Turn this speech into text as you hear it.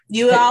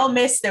You all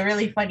missed the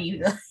really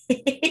funny.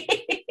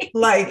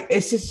 Like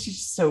it's just she's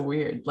just so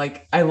weird.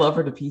 Like I love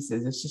her to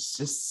pieces. It's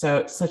just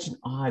so such an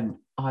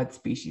odd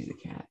species of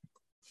cat.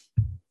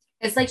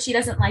 It's like she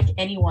doesn't like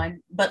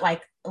anyone, but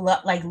like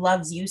like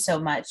loves you so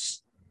much.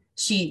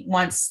 She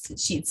wants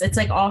she it's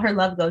like all her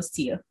love goes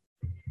to you.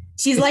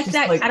 She's It's like just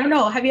that. I like don't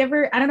know. Have you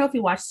ever? I don't know if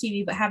you watch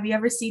TV, but have you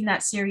ever seen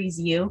that series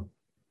You?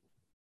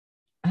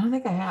 I don't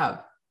think I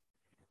have.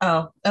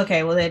 Oh,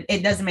 okay. Well, then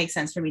it doesn't make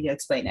sense for me to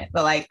explain it,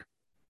 but like,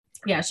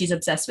 yeah, she's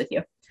obsessed with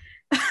you.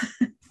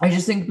 I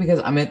just think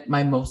because I'm at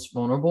my most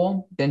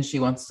vulnerable, then she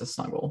wants to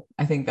snuggle.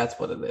 I think that's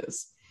what it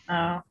is.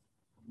 Oh,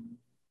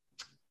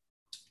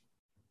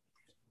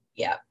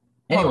 yeah.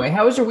 Well, Anyway,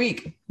 how was your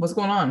week? What's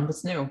going on?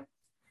 What's new?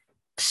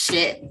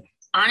 shit.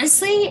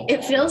 Honestly,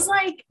 it feels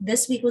like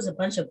this week was a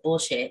bunch of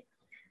bullshit.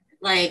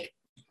 Like,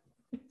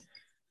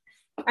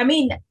 I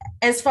mean,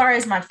 as far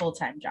as my full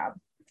time job,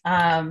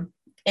 um,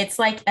 it's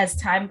like as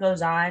time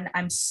goes on,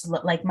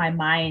 like my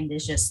mind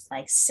is just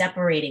like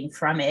separating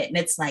from it, and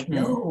it's like, Hmm.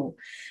 no,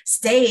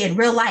 stay in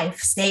real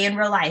life,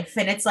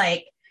 and it's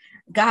like,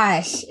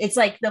 gosh, it's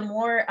like the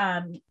more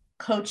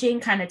coaching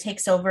kind of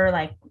takes over,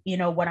 like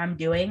what I'm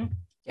doing,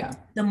 Yeah.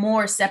 the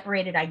more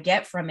separated I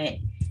get from it,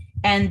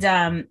 and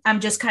I'm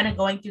just kind of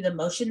going through the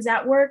motions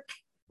at work,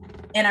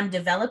 and I'm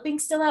developing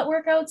still at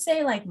work, I would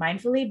say, like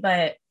mindfully,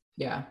 but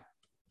Yeah.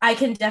 I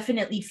can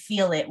definitely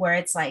feel it where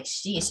it's like,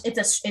 sheesh,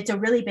 it's a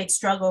really big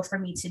struggle for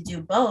me to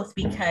do both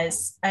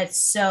because it's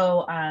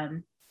so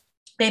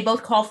they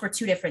both call for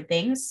two different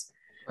things.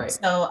 Right.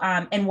 So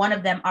and one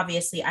of them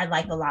obviously I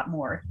like a lot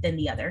more than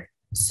the other.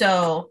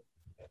 So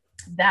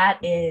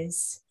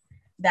that's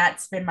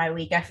been my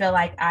week. I feel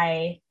like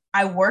I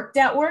worked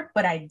at work,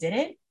 but I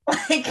didn't.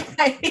 Like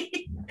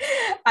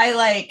I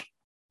like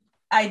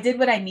I did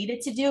what I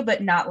needed to do,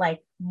 but not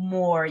like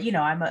more,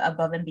 I'm a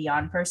above and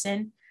beyond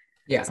person,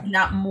 Yeah.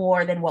 not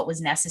more than what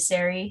was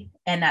necessary.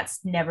 And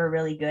that's never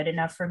really good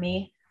enough for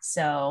me.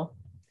 So,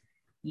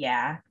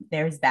 yeah,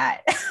 there's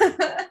that.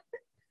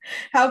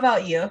 How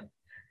about you?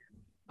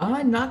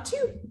 Not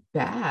too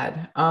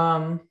bad.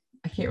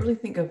 I can't really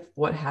think of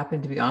what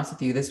happened to be honest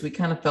with you. This week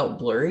kind of felt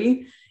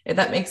blurry, if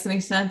that makes any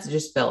sense. It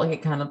just felt like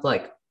it kind of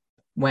like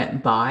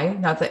went by.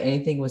 Not that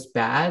anything was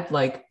bad.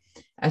 Like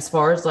as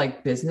far as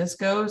like business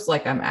goes,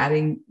 like I'm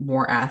adding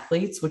more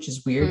athletes, which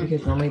is weird Mm.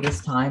 because normally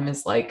this time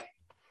is like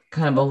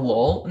kind of a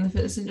lull in the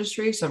fitness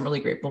industry. So I'm really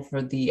grateful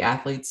for the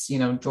athletes,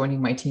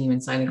 joining my team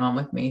and signing on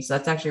with me. So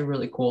that's actually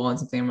really cool and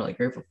something I'm really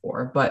grateful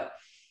for. But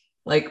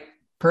like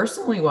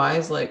personally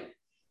wise, like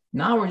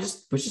no, we're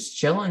just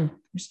chilling.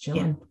 We're just Yeah.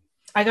 chilling.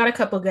 I got a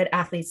couple good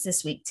athletes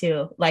this week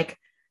too. Like,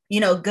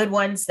 good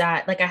ones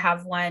that like I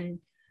have one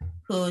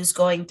who's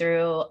going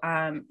through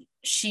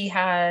she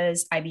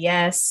has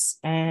IBS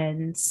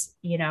and,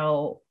 you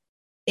know,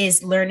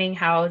 is learning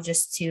how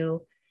just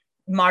to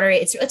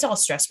moderate. It's all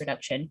stress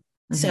reduction.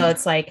 So Mm-hmm.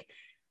 it's like,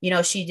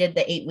 she did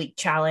the 8 week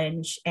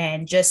challenge,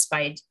 and just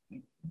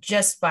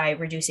by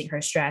reducing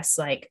her stress,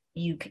 like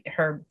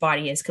her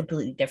body is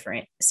completely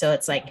different. So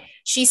it's like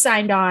she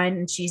signed on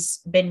and she's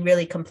been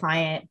really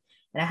compliant.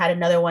 And I had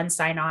another one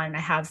sign on, and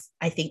I have,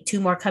 I think, two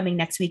more coming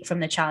next week from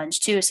the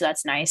challenge too. So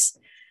that's nice.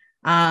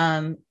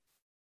 Um,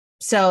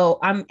 so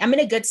I'm in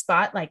a good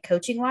spot, like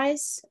coaching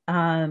wise.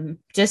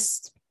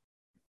 Just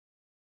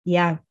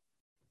yeah,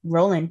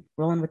 rolling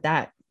with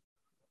that.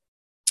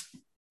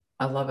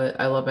 I love it.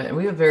 I love it. And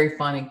we have a very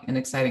fun and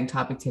exciting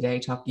topic today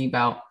talking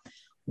about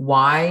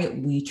why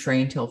we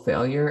train till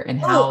failure and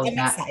Oh, how I'm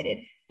that excited.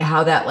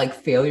 how that like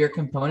failure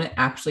component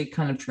actually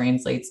kind of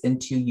translates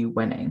into you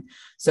winning. Mhm.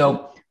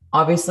 So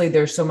obviously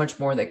there's so much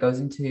more that goes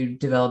into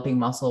developing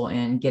muscle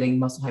and getting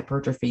muscle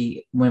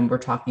hypertrophy when we're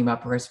talking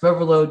about progressive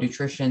overload,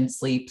 nutrition,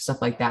 sleep,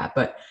 stuff like that.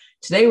 But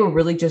today we're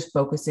really just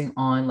focusing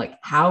on like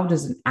how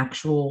does an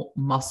actual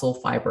muscle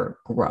fiber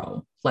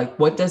grow? Like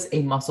what does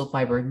a muscle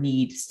fiber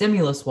need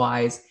stimulus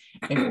wise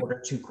in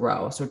order to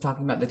grow? So we're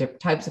talking about the different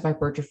types of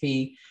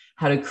hypertrophy,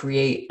 how to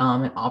create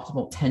an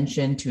optimal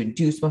tension to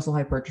induce muscle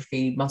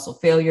hypertrophy, muscle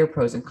failure,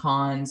 pros and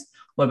cons.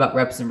 What about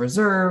reps in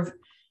reserve?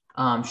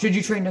 Should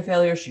you train to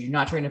failure? Should you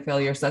not train to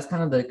failure? So that's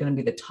kind of going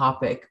to be the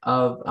topic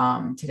of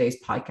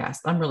today's podcast.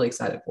 I'm really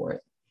excited for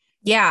it.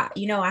 Yeah,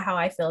 you know how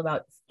I feel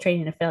about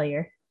training to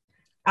failure.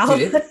 I'll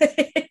Dude,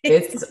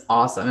 it's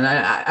awesome. And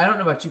I don't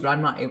know about you, but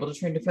I'm not able to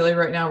train to failure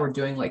right now. We're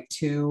doing like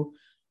 2,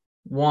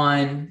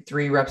 1,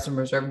 3 reps in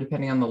reserve,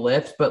 depending on the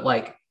lift. But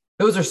like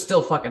those are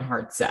still fucking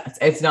hard sets.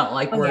 It's not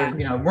like oh yeah.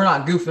 we're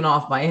not goofing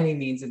off by any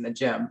means in the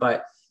gym,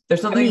 but there's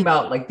I something mean,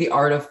 about like the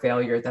art of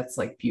failure that's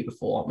like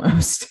beautiful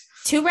almost.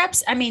 2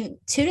 reps, I mean,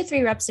 2 to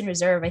 3 reps in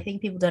reserve. I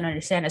think people don't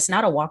understand. It's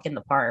not a walk in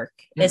the park.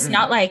 It's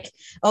not Mm-mm. like,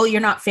 oh,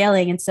 you're not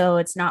failing. And so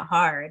it's not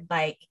hard.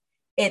 Like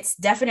it's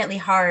definitely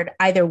hard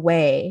either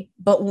way.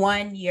 But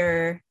one,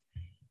 you're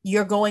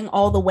going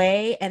all the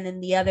way, and then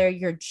the other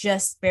you're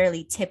just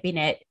barely tipping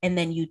it, and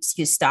then you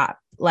stop,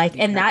 like,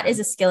 and that Exactly. is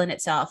a skill in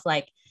itself.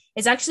 Like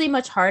it's actually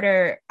much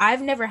harder.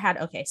 I've never had,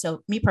 okay,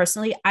 so me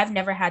personally, I've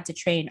never had to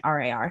train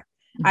RIR.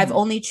 I've Mm-hmm.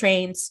 only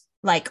trained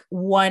like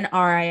one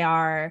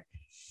RIR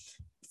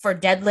for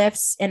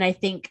deadlifts, and I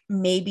think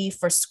maybe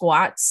for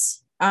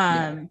squats,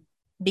 Yeah.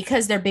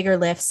 because they're bigger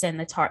lifts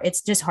and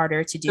it's just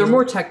harder to They're do.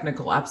 more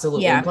technical,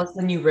 absolutely. And Yeah. plus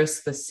then you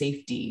risk the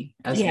safety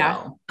as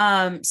Yeah.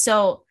 well.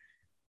 So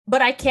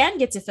but I can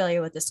get to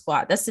failure with the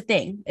squat. That's the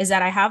thing, is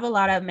that I have a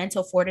lot of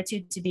mental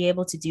fortitude to be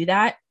able to do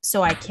that.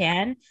 So I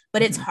can,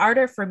 but it's Mhm.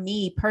 harder for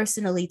me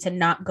personally to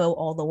not go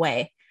all the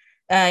way.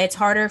 It's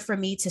harder for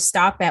me to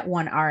stop at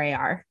one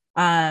RAR.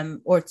 I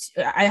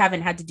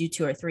haven't had to do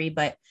two or three,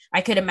 but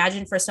I could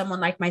imagine for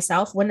someone like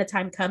myself, when the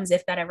time comes,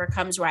 if that ever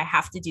comes where I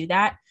have to do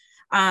that,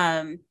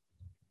 um,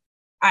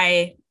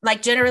 I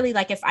like generally,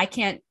 like if I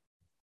can't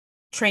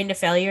train to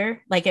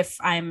failure, like if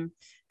I'm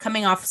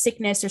coming off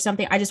sickness or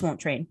something, I just won't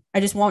train.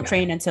 I just won't Yeah.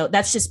 train until,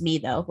 that's just me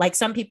though. Like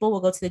some people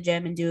will go to the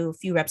gym and do a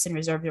few reps in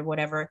reserve or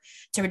whatever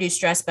to reduce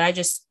stress, but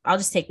I'll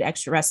just take the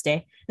extra rest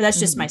day. But that's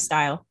just my Mhm.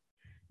 style.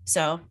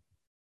 So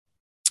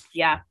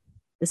yeah,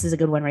 this is a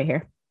good one right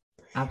here.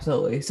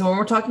 Absolutely. So when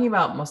we're talking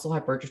about muscle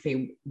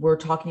hypertrophy, we're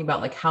talking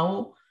about like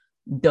how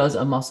does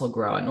a muscle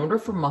grow? In order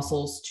for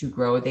muscles to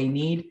grow, they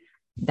need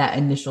that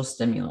initial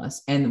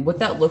stimulus. And what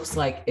that looks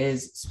like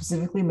is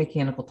specifically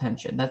mechanical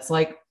tension. That's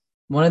like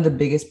one of the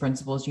biggest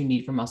principles you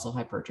need for muscle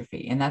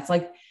hypertrophy. And that's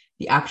like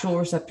the actual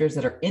receptors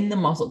that are in the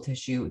muscle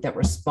tissue that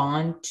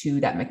respond to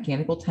that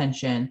mechanical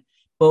tension,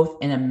 both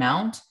in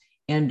amount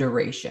and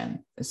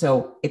duration.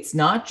 So it's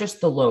not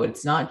just the load,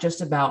 it's not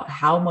just about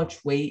how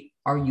much weight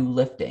are you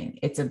lifting,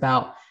 it's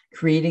about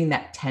creating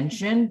that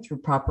tension through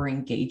proper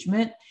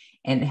engagement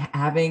and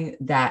having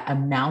that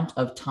amount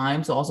of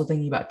time. So also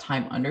thinking about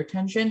time under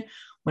tension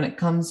when it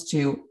comes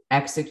to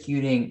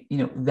executing,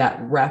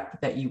 that rep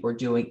that you were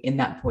doing in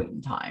that point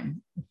in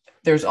time.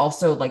 There's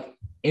also like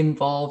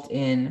involved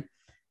in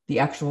the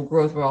actual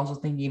growth. We're also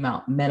thinking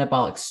about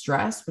metabolic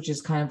stress, which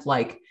is kind of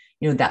like,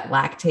 that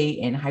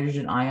lactate and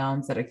hydrogen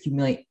ions that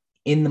accumulate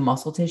in the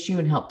muscle tissue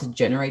and help to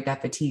generate that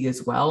fatigue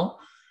as well.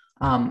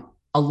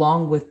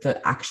 Along with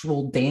the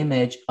actual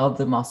damage of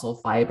the muscle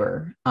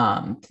fiber,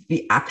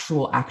 the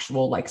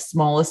actual like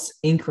smallest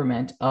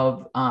increment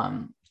of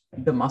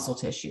the muscle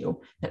tissue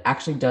that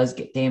actually does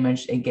get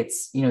damaged and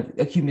gets,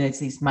 accumulates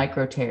these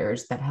micro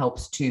tears that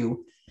helps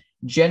to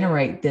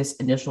generate this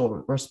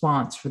initial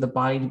response for the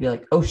body to be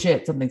like, oh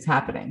shit, something's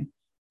happening.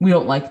 We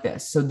don't like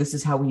this. So this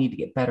is how we need to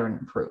get better and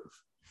improve.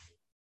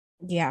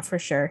 Yeah, for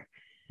sure.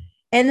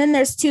 And then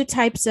there's two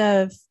types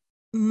of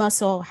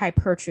muscle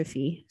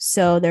hypertrophy.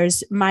 So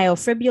there's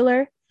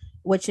myofibrillar,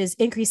 which is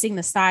increasing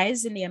the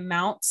size and the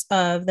amount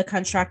of the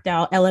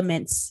contractile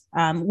elements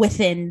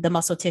within the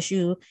muscle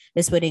tissue.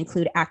 This would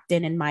include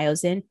actin and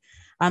myosin.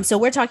 So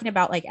we're talking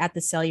about like at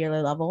the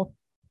cellular level.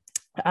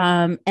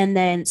 And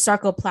then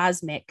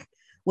sarcoplasmic,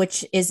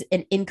 which is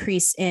an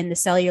increase in the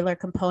cellular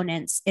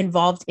components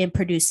involved in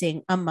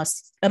producing a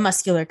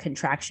muscular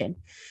contraction.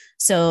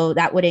 So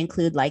that would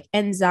include like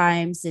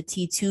enzymes, the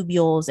T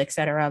tubules, et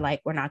cetera.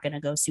 Like we're not going to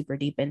go super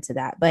deep into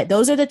that, but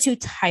those are the two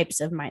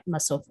types of my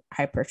muscle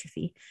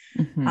hypertrophy.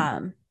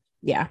 Mm-hmm.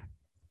 Yeah.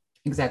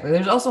 Exactly.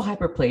 There's also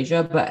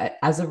hyperplasia, but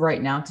as of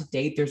right now, to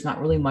date, there's not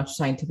really much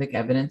scientific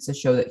evidence to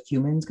show that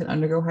humans can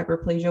undergo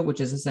hyperplasia,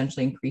 which is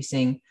essentially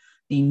increasing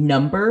the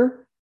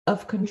number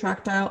of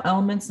contractile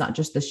elements, not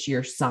just the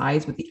sheer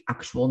size, but the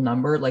actual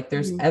number. Like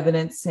there's Mm-hmm.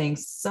 evidence saying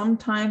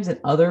sometimes in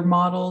other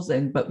models,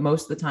 but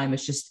most of the time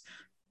it's just,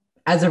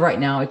 as of right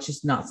now, it's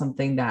just not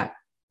something that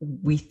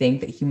we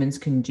think that humans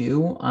can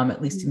do,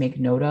 at least to make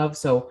note of.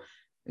 So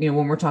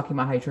when we're talking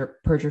about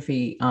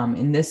hypertrophy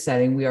in this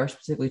setting, we are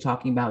specifically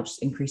talking about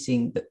just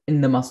increasing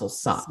in the muscle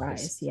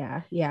size.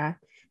 Yeah. Yeah.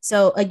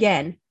 So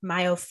again,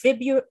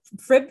 myofibrillar.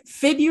 Dude,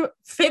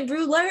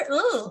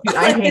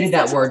 I hated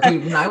that word,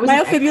 dude. When I was in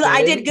Myofibrillar.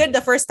 I did X-ray, good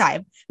the first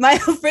time.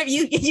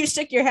 You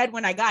shook your head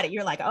when I got it.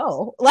 You're like,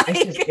 oh,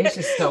 it's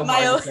just so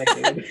hard to say,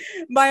 dude.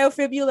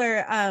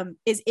 myofibrillar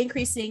is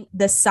increasing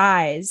the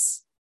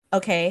size,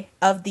 okay,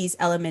 of these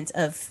elements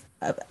of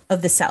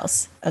the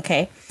cells.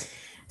 Okay.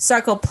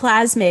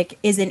 Sarcoplasmic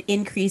is an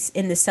increase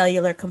in the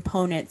cellular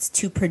components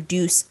to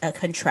produce a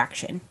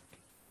contraction.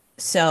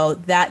 So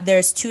that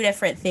there's two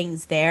different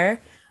things there.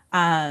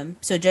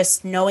 So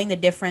just knowing the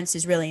difference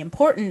is really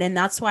important, and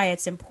that's why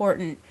it's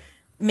important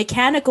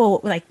mechanical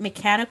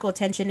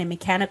tension and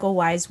mechanical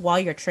wise while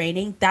you're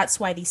training. That's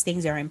why these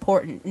things are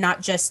important,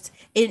 not just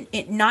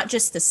not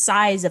just the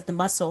size of the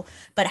muscle,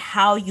 but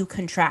how you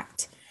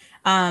contract.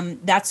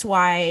 That's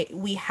why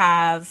we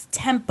have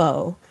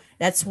tempo.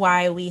 That's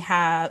why we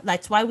have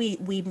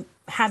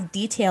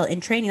detail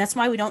in training. That's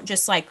why we don't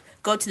just like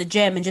go to the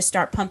gym and just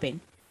start pumping.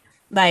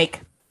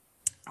 Like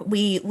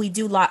we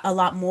do a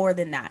lot more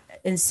than that,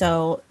 and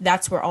so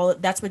that's where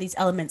these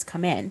elements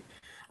come in,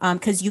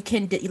 because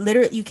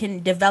literally you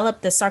can develop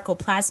the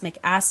sarcoplasmic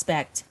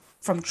aspect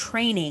from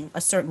training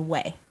a certain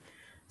way.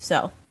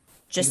 So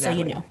just so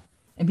you Exactly. know.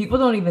 And people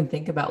don't even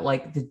think about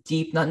like the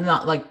deep,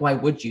 not like why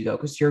would you though?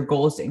 Because your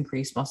goal is to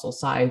increase muscle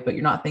size, but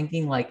you're not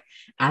thinking like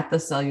at the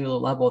cellular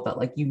level that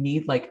like you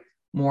need like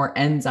more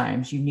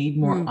enzymes, you need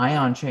more Mm-hmm.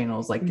 ion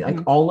channels, like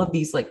all of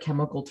these like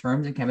chemical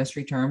terms and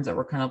chemistry terms that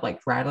we're kind of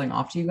like rattling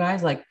off to you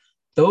guys. Like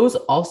those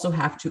also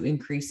have to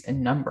increase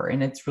in number.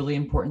 And it's really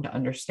important to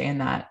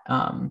understand that.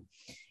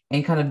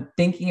 And kind of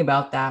thinking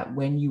about that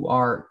when you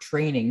are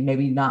training,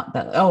 maybe not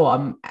that, oh,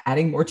 I'm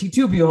adding more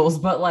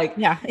T-tubules, but like,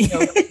 Yeah.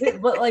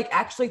 but like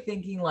actually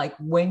thinking like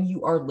when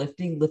you are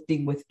lifting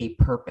with a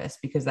purpose,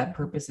 because that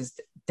purpose is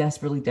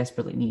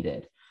desperately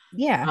needed.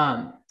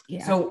 Yeah.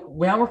 Yeah. So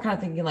now we're kind of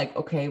thinking like,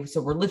 okay,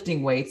 so we're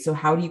lifting weights. So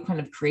how do you kind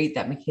of create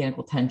that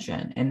mechanical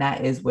tension? And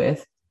that is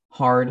with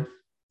hard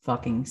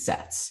fucking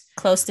sets.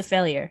 Close to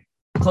failure.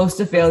 Close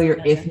to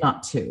failure, if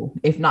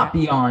not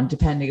beyond,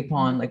 depending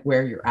upon like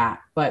where you're at.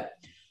 But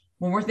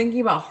when we're thinking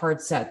about hard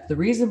sets, the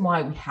reason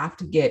why we have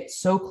to get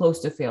so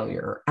close to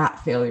failure, at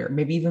failure,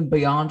 maybe even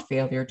beyond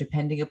failure,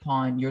 depending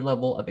upon your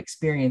level of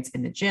experience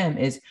in the gym,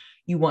 is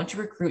you want to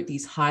recruit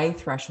these high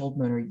threshold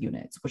motor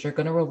units, which are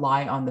going to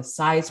rely on the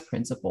size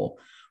principle,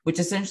 which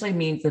essentially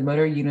means the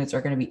motor units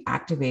are going to be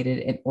activated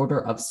in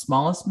order of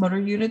smallest motor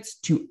units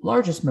to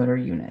largest motor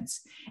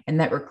units. And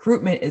that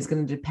recruitment is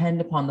going to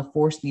depend upon the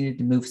force needed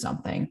to move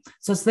something.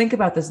 So let's think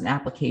about this in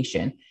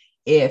application.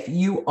 If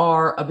you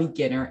are a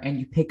beginner and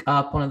you pick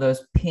up one of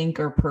those pink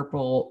or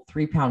purple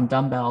 3-pound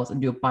dumbbells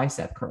and do a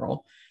bicep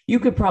curl, you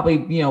could probably,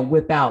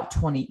 whip out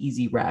 20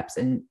 easy reps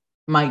and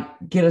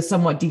might get a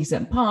somewhat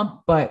decent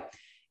pump. But,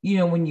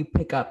 when you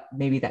pick up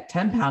maybe that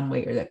 10-pound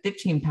weight or that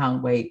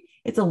 15-pound weight,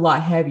 it's a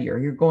lot heavier.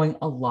 You're going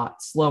a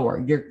lot slower.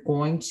 You're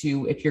going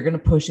to, if you're going to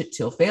push it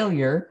till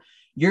failure,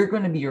 you're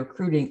going to be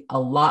recruiting a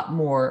lot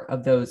more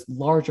of those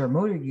larger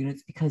motor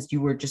units because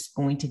you are just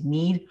going to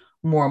need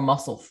more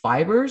muscle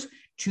fibers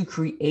to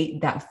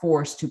create that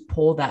force to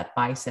pull that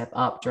bicep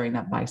up during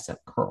that bicep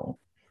curl.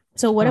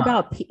 So what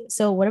about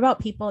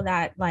people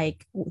that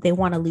like they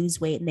want to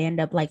lose weight and they end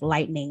up like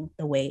lightening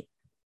the weight?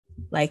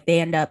 Like they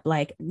end up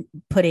like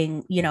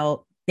putting,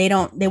 they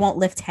won't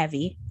lift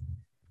heavy.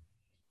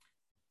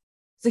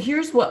 So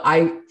here's what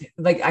I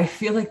like. I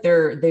feel like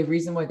the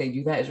reason why they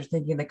do that is they're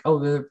thinking like, oh,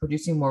 they're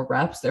producing more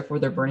reps, therefore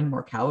they're burning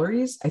more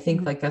calories. I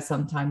think like that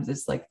sometimes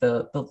is like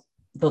the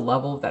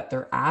level that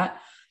they're at.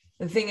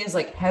 The thing is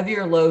like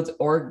heavier loads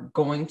are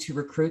going to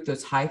recruit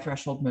those high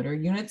threshold motor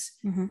units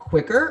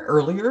quicker,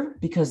 earlier,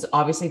 because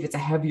obviously if it's a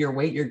heavier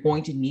weight, you're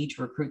going to need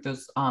to recruit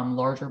those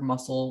larger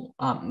muscle,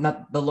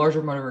 not the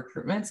larger motor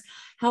recruitments.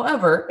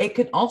 However, it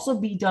could also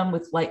be done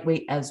with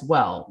lightweight as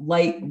well,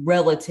 light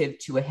relative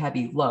to a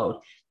heavy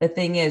load. The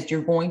thing is,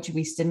 you're going to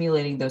be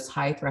stimulating those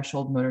high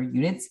threshold motor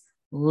units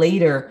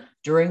later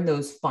during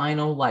those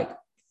final like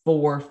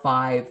 4 or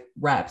 5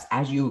 reps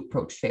as you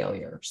approach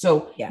failure.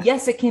 So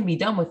yes, it can be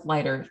done with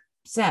lighter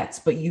sets,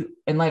 but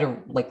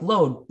lighter like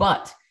load,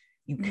 but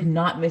you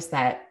cannot miss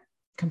that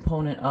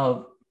component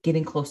of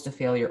getting close to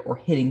failure or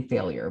hitting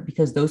failure,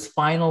 because those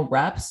final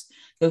reps,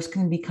 those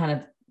can be kind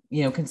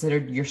of,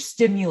 considered your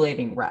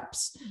stimulating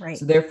reps. Right.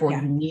 So therefore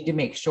you need to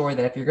make sure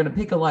that if you're going to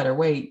pick a lighter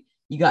weight,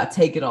 you got to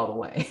take it all the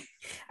way.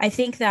 I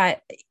think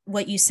that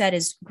what you said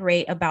is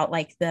great about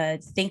like the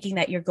thinking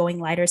that you're going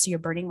lighter, so you're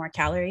burning more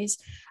calories.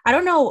 I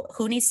don't know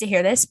who needs to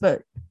hear this,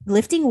 but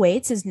lifting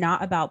weights is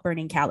not about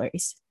burning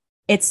calories.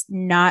 It's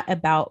not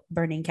about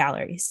burning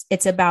calories.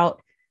 It's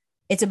about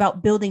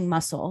building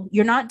muscle.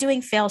 You're not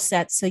doing fail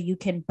sets so you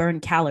can burn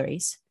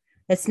calories.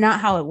 That's not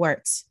how it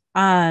works.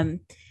 And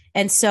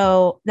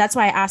so that's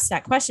why I asked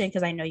that question,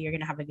 because I know you're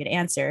going to have a good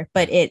answer.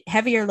 But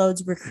heavier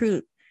loads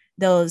recruit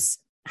those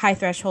high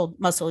threshold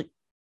muscle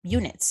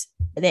units,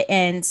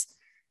 and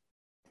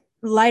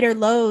lighter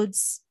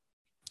loads,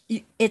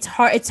 it's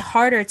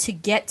harder to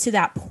get to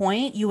that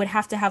point. You would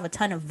have to have a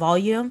ton of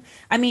volume.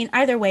 I mean,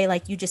 either way,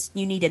 like you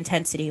need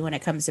intensity when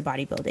it comes to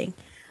bodybuilding.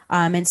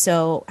 And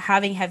so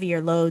having heavier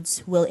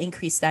loads will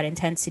increase that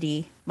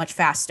intensity much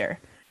faster.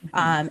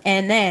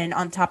 And then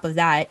on top of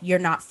that, you're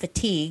not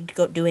fatigued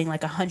doing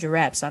like 100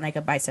 reps on like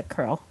a bicep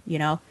curl,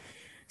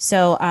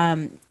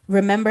 So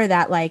remember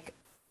that like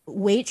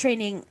weight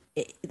training,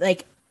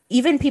 like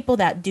even people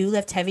that do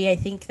lift heavy, I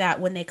think that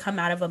when they come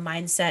out of a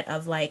mindset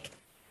of like,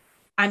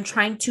 I'm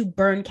trying to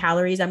burn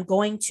calories, I'm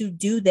going to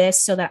do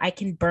this so that I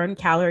can burn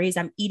calories,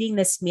 I'm eating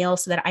this meal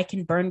so that I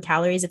can burn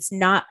calories, it's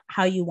not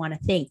how you want to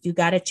think. You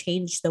got to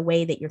change the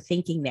way that you're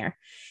thinking there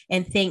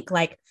and think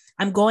like,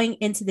 I'm going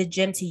into the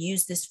gym to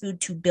use this food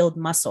to build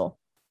muscle.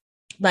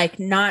 Like,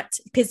 not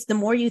because the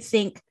more you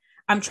think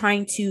I'm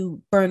trying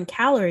to burn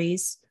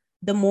calories,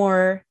 the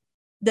more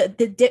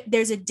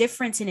there's a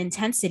difference in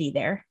intensity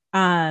there.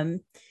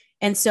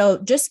 And so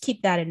just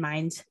keep that in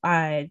mind.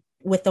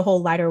 With the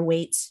whole lighter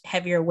weights,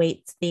 heavier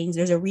weights things,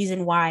 there's a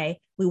reason why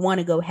we want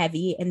to go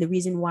heavy, and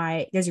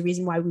there's a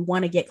reason why we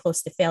want to get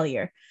close to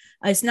failure.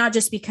 It's not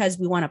just because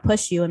we want to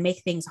push you and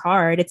make things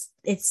hard.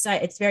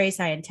 It's very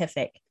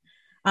scientific,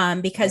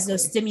 because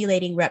those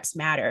stimulating reps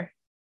matter.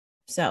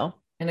 So,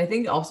 and I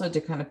think also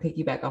to kind of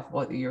piggyback off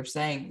what you're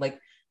saying, like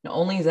not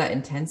only is that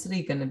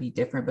intensity going to be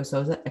different, but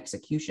so is that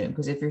execution.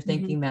 Because if you're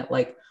thinking that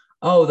like,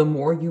 oh, the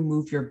more you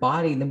move your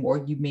body, the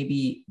more you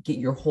maybe get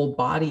your whole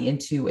body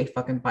into a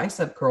fucking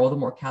bicep curl, the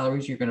more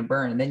calories you're going to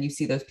burn. And then you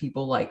see those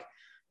people like,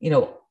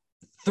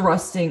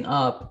 thrusting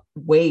up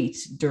weight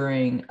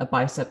during a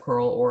bicep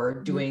curl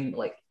or doing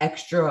like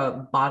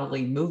extra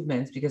bodily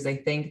movements because they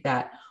think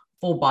that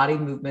full body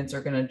movements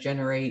are going to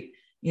generate,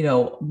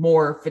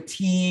 more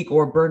fatigue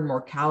or burn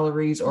more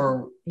calories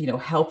or,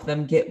 help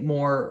them get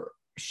more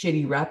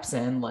shitty reps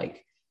in.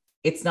 Like,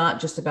 it's not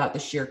just about the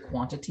sheer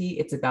quantity,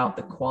 it's about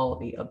the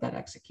quality of that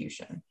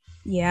execution.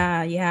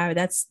 Yeah,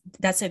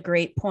 that's a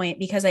great point,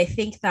 because I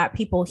think that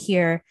people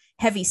hear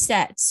heavy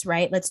sets,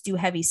 right? Let's do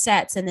heavy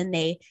sets, and then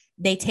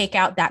they take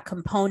out that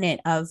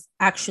component of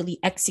actually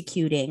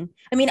executing.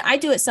 I mean, I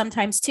do it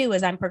sometimes too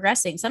as I'm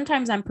progressing.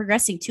 Sometimes I'm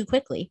progressing too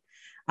quickly.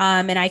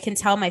 And I can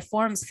tell my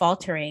form's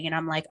faltering, and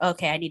I'm like,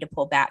 okay, I need to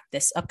pull back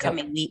this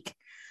upcoming Yep. week.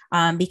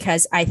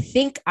 Because I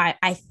think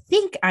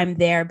I'm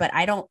there, but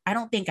I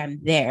don't think I'm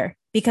there,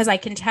 because I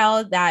can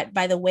tell that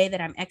by the way that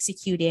I'm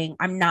executing,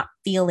 I'm not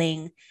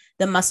feeling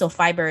the muscle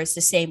fibers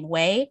the same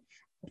way,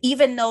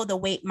 even though the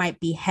weight might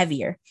be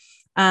heavier.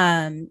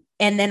 And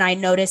then I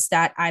noticed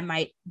that I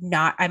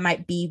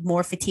might be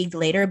more fatigued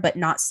later, but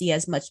not see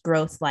as much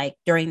growth like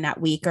during that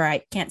week, or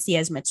I can't see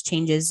as much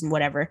changes and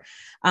whatever.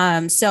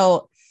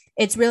 So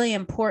it's really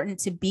important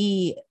to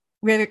be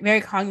very, very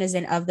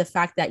cognizant of the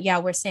fact that, yeah,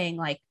 we're saying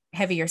like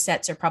heavier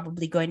sets are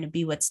probably going to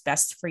be what's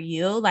best for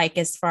you, like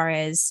as far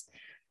as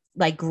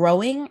like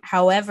growing.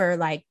 However,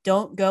 like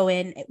don't go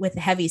in with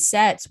heavy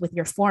sets with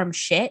your form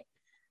shit,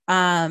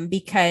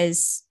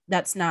 because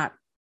that's not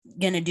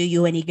gonna do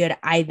you any good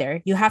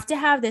either. You have to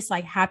have this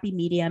like happy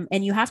medium,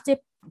 and you have to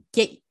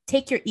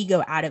take your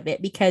ego out of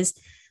it, because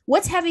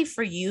what's heavy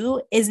for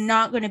you is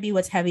not going to be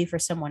what's heavy for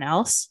someone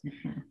else.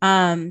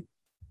 Mm-hmm.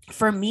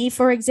 For me,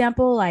 for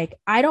example, like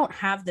I don't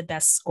have the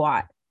best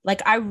squat,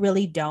 like I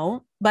really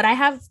don't, but I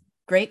have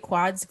great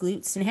quads,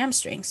 glutes, and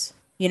hamstrings.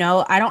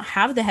 I don't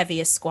have the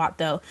heaviest squat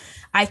though.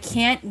 I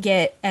can't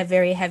get a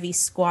very heavy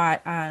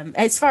squat.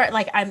 As far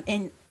like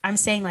I'm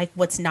saying like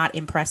what's not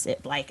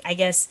impressive. Like I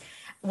guess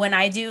when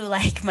I do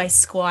like my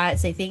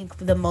squats, I think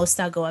the most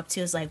I'll go up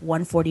to is like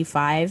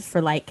 145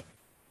 for like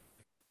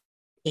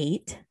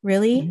eight,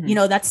 really.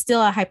 Mm-hmm. That's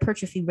still a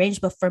hypertrophy range,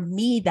 but for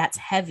me, that's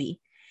heavy.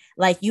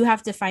 Like you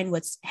have to find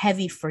what's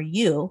heavy for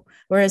you.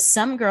 Whereas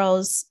some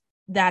girls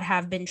that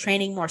have been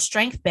training more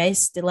strength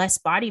based, less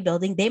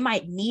bodybuilding, they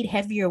might need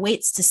heavier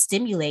weights to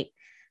stimulate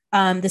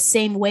the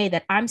same way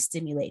that I'm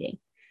stimulating.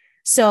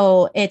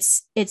 So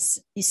it's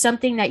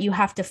something that you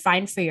have to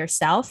find for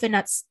yourself, and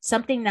that's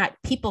something that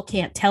people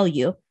can't tell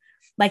you.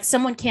 Like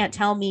someone can't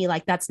tell me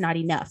like that's not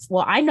enough.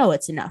 Well, I know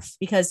it's enough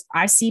because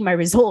I see my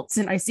results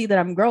and I see that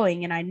I'm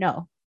growing, and I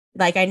know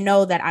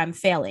that I'm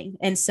failing.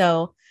 And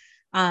so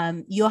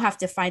you'll have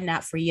to find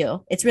that for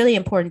you. It's really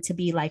important to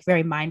be like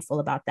very mindful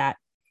about that.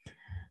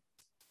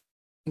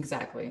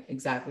 Exactly,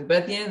 exactly. But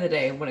at the end of the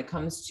day, when it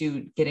comes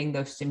to getting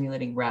those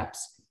stimulating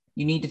reps,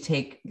 you need to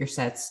take your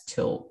sets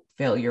till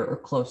failure or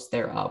close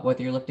thereof,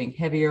 whether you're lifting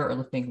heavier or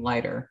lifting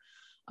lighter.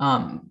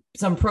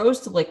 Some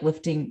pros to like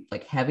lifting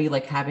like heavy,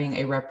 like having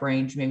a rep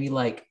range, maybe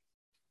like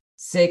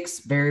 6,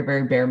 very,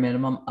 very bare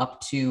minimum,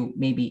 up to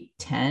maybe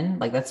 10.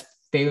 Like that's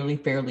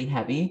fairly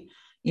heavy.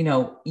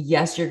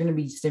 Yes, you're going to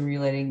be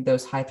stimulating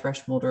those high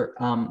threshold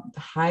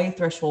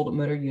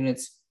motor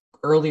units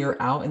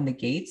earlier out in the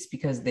gates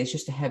because it's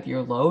just a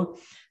heavier load.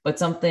 But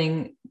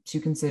something to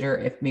consider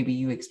if maybe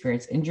you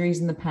experience injuries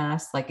in the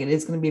past, like it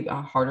is going to be a bit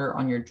harder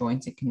on your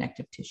joints and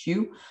connective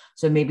tissue.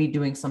 So maybe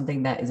doing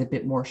something that is a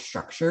bit more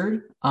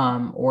structured,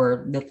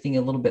 or lifting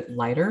a little bit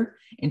lighter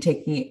and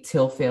taking it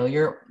till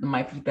failure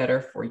might be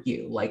better for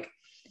you. Like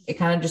it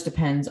kind of just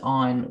depends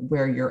on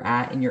where you're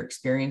at in your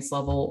experience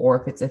level, or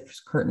if it's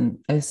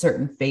a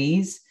certain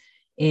phase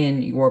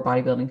in your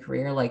bodybuilding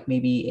career, like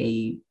maybe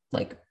a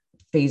like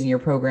phase in your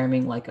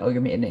programming, like, oh,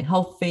 you're in a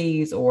health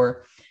phase,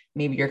 or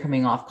maybe you're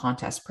coming off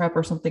contest prep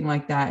or something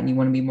like that, and you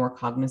want to be more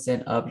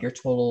cognizant of your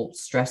total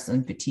stress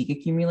and fatigue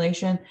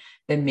accumulation,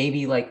 then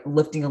maybe like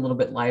lifting a little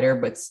bit lighter,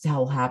 but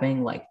still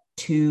having like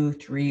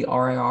 2-3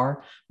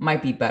 RIR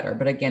might be better.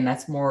 But again,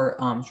 that's more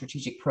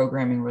strategic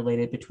programming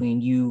related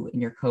between you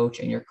and your coach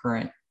and your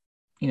current,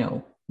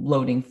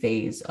 loading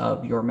phase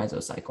of your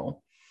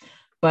mesocycle.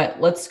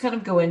 But let's kind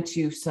of go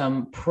into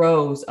some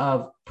pros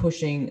of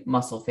pushing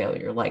muscle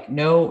failure. Like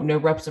no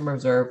reps in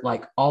reserve,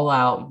 like all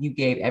out. You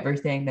gave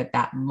everything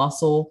that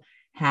muscle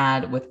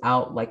had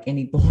without like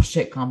any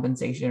bullshit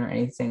compensation or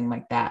anything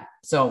like that.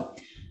 So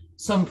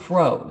some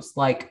pros,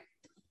 like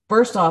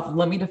first off,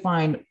 let me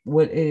define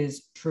what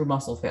is true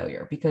muscle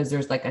failure, because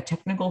there's like a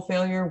technical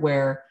failure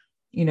where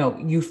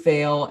you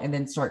fail and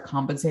then start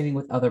compensating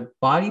with other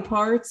body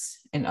parts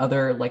and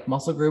other like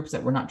muscle groups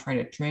that we're not trying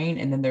to train.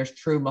 And then there's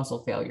true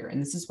muscle failure.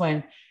 And this is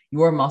when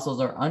your muscles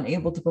are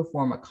unable to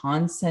perform a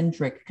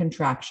concentric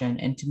contraction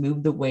and to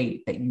move the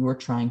weight that you are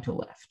trying to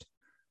lift.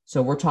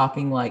 So we're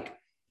talking like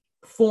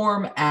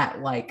form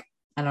at like,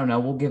 I don't know,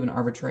 we'll give an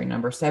arbitrary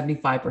number,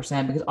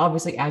 75%, because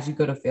obviously as you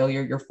go to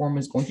failure, your form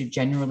is going to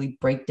generally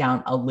break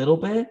down a little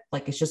bit.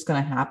 Like it's just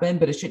going to happen,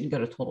 but it shouldn't go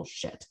to total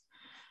shit.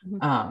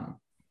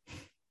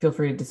 Feel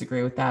free to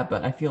disagree with that,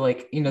 but I feel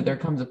like, there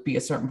comes to be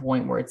a certain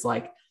point where it's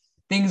like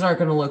things aren't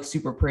going to look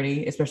super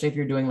pretty, especially if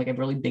you're doing like a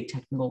really big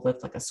technical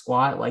lift, like a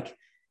squat. Like,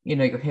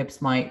 your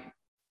hips might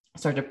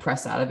start to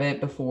press out of it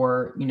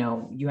before,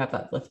 you have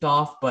that lift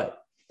off. But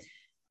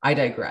I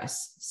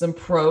digress. Some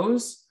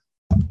pros: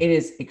 it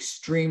is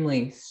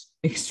extremely,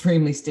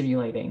 extremely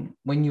stimulating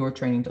when you are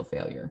training till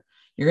failure.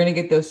 You're going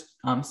to get those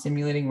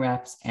stimulating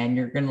reps and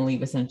you're going to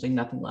leave essentially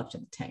nothing left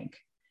in the tank.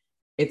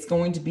 It's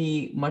going to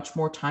be much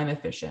more time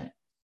efficient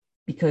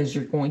because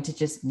you're going to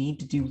just need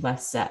to do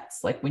less sets.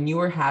 Like when you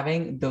are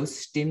having those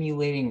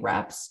stimulating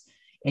reps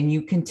and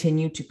you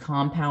continue to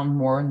compound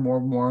more and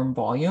more in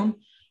volume,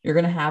 you're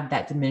going to have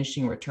that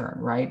diminishing return,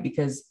 right?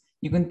 Because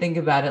you can think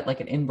about it like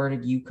an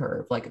inverted U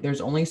curve. Like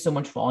there's only so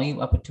much volume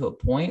up to a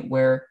point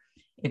where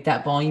if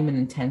that volume and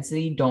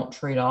intensity don't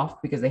trade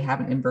off because they have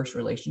an inverse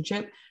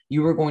relationship,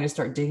 you are going to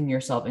start digging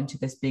yourself into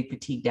this big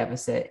fatigue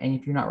deficit. And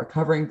if you're not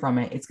recovering from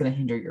it, it's going to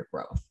hinder your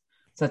growth.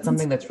 So that's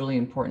something that's really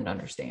important to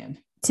understand.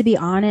 To be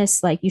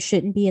honest, like you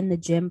shouldn't be in the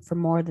gym for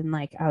more than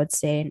like I would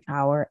say an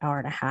hour, hour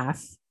and a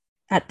half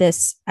at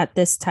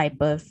this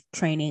type of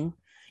training.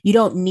 You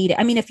don't need it.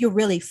 I mean, if you're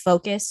really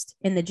focused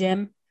in the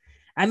gym,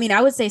 I mean,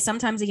 I would say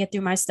sometimes I get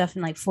through my stuff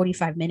in like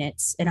 45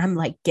 minutes and I'm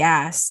like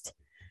gassed.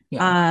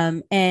 Yeah.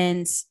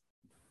 And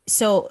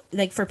so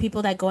like for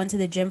people that go into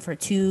the gym for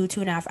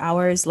 2.5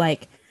 hours,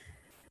 like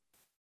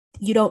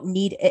you don't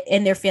need it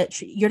and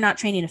you're not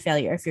training a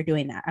failure if you're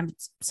doing that. I'm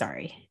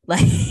sorry.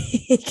 Like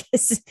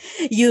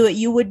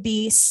you would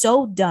be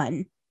so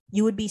done.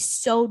 You would be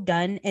so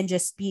done and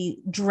just be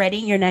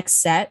dreading your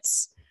next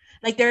sets.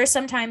 Like there are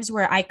some times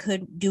where I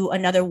could do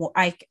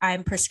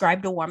I'm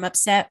prescribed a warm-up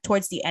set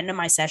towards the end of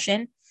my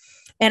session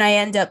and I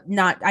end up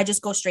not, I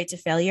just go straight to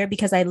failure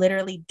because I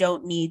literally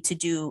don't need to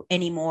do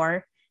any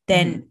more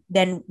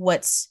than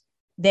what's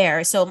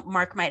there. So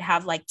Mark might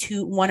have like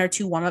one or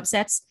two warm-up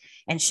sets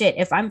and shit.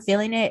 If I'm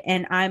feeling it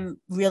and I'm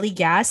really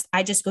gassed,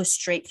 I just go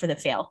straight for the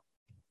fail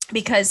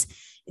because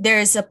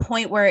there's a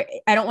point where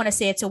I don't want to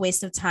say it's a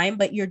waste of time,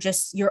 but you're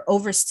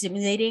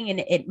overstimulating and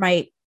it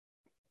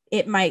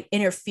might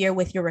interfere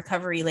with your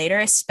recovery later,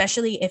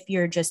 especially if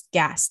you're just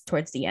gassed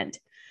towards the end.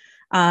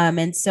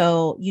 And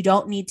so you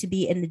don't need to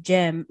be in the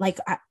gym.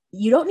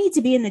 You don't need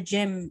to be in the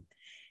gym.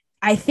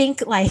 I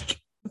think like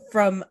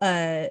from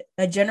a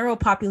general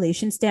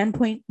population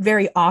standpoint,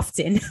 very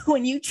often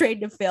when you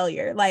train to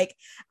failure. Like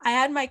I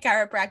had my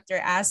chiropractor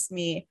ask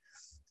me,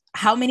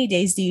 how many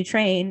days do you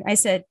train? I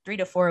said 3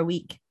 to 4 a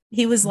week.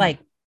 He was like,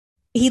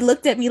 he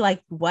looked at me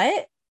like,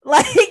 what?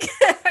 Like,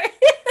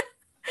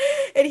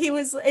 and he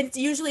was, it's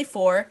usually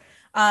 4.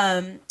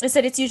 I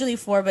said it's usually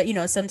 4,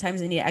 but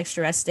sometimes I need an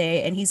extra rest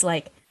day. And he's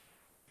like,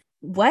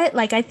 what?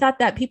 Like, I thought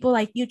that people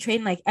like you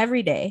train like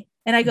every day.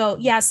 And I go,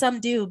 yeah, some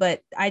do,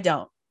 but I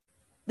don't,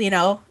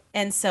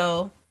 And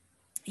so,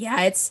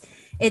 yeah,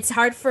 it's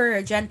hard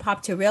for Gen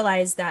Pop to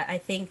realize that. I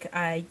think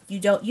you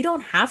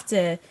don't have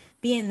to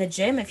be in the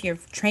gym if you're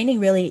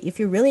training really, if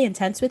you're really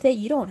intense with it.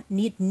 You don't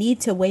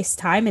need to waste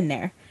time in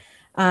there.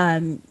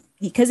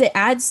 Because it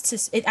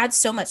adds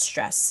so much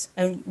stress.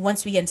 And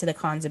once we get into the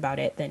cons about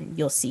it, then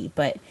you'll see.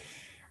 But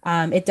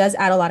it does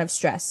add a lot of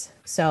stress.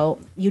 So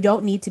you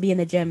don't need to be in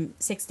the gym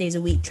 6 days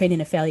a week training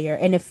a failure.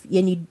 And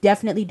you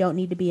definitely don't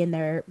need to be in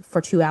there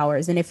for 2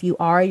 hours. And if you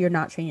are, you're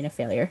not training a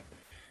failure.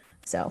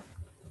 So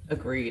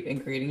Agreed.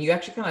 And you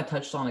actually kind of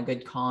touched on a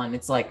good con.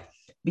 It's like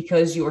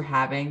because you are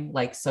having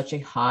like such a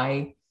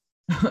high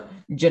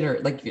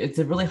like it's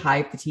a really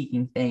high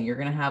fatiguing thing. You're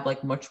going to have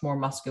like much more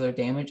muscular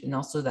damage and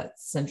also that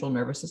central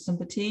nervous system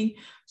fatigue.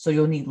 So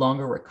you'll need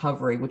longer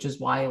recovery, which is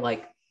why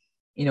like,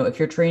 if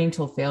you're training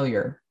till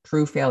failure,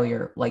 true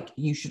failure, like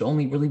you should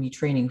only really be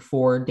training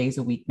 4 days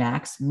a week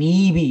max,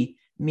 maybe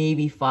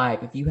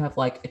 5 if you have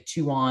like a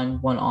 2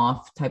 on 1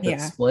 off type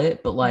of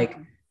split, but like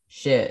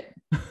shit.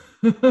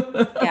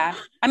 Yeah.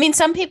 I mean,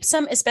 some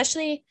people,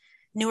 especially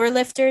newer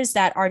lifters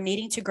that are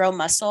needing to grow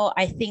muscle,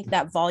 I think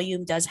that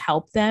volume does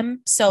help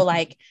them. So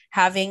like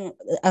having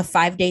a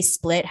 5-day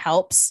split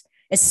helps,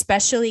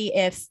 especially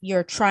if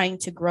you're trying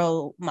to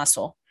grow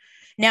muscle.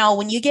 Now,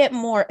 when you get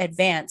more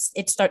advanced,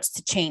 it starts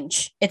to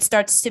change. It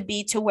starts to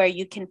be to where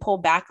you can pull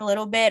back a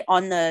little bit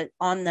on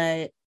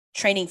the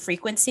training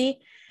frequency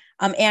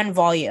and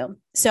volume.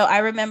 So I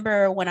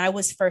remember when I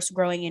was first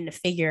growing into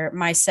figure,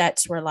 my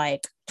sets were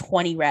like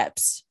 20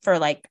 reps for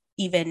like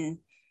even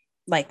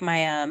like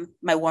my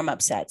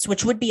warm-up sets,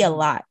 which would be a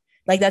lot.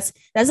 Like that's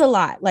a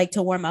lot like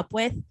to warm up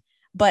with.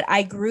 But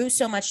I grew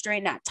so much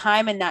during that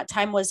time. And that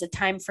time was a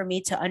time for me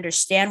to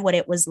understand what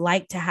it was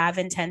like to have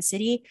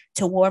intensity,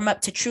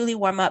 to truly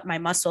warm up my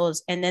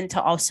muscles. And then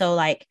to also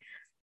like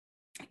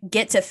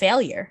get to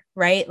failure.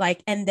 Right.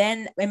 Like, and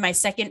then in my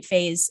second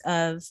phase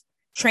of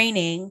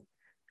training,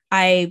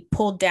 I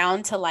pulled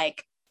down to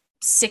like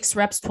 6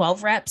 reps,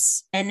 12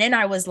 reps. And then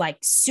I was like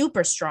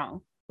super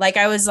strong. Like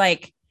I was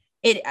like,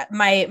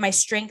 my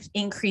strength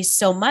increased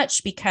so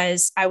much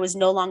because I was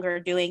no longer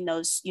doing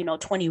those,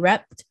 20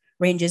 rep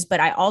ranges, but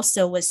I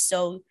also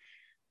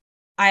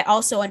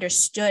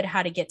understood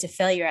how to get to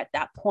failure at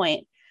that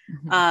point.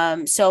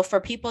 So for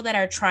people that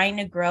are trying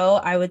to grow,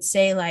 I would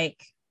say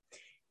like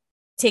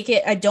take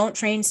it. Don't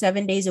train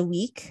 7 days a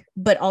week,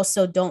 but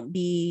also don't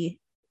be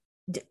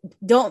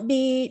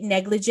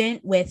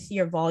negligent with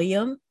your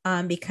volume,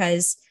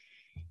 because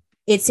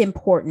it's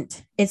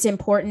important. It's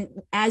important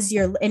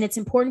and it's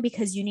important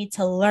because you need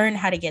to learn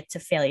how to get to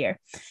failure.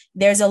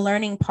 There's a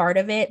learning part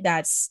of it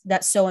that's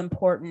so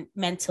important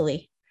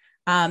mentally,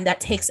 that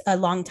takes a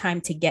long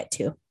time to get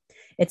to.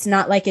 It's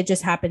not like it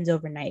just happens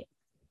overnight.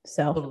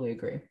 So totally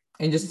agree.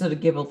 And just to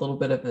give a little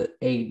bit of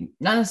a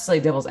not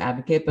necessarily devil's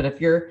advocate, but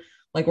if you're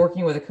like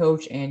working with a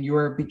coach and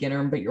you're a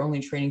beginner, but you're only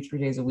training 3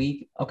 days a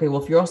week. Okay.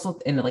 Well, if you're also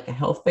in like a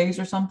health phase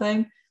or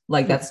something,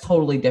 like that's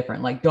totally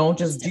different. Like, don't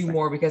just do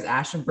more because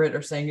Ash and Britt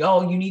are saying,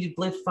 oh, you need to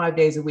lift 5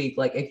 days a week.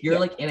 Like if you're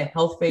like in a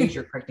health phase,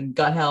 you're correcting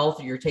gut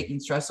health, you're taking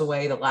stress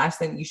away. The last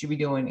thing you should be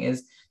doing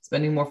is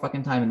spending more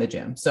fucking time in the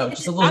gym. So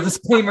just a little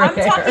disclaimer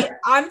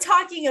I'm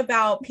talking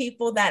about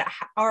people that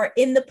are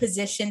in the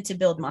position to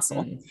build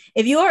muscle.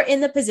 If you are in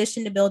the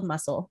position to build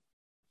muscle,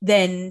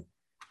 then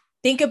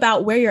think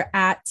about where you're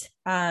at,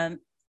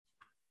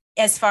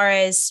 as far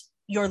as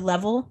your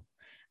level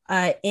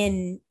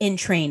in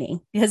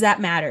training, because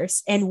that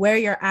matters, and where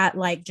you're at,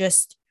 like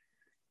just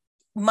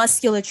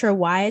musculature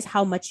wise,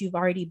 how much you've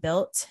already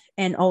built,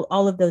 and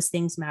all of those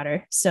things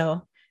matter.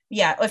 So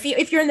yeah,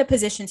 if you're in the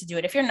position to do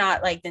it. If you're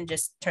not, like, then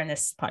just turn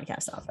this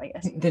podcast off, I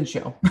guess. Then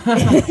chill.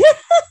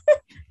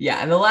 Yeah.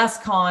 And the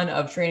last con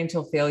of training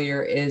till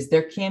failure is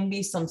there can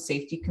be some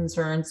safety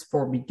concerns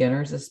for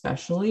beginners,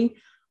 especially.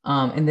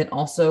 And then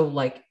also,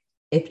 like,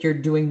 if you're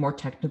doing more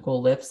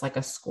technical lifts, like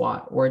a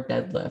squat or a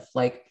deadlift,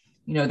 like,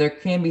 you know, there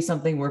can be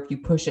something where if you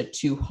push it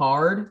too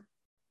hard,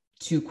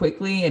 too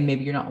quickly, and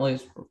maybe you're not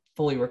always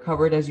fully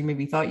recovered as you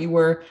maybe thought you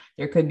were,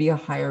 there could be a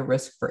higher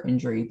risk for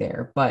injury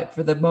there. But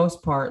for the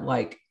most part,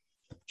 like,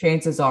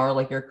 chances are,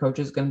 like, your coach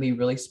is going to be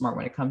really smart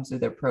when it comes to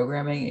their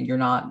programming, and you're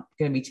not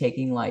going to be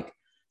taking like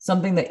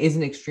something that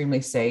isn't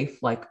extremely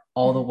safe, like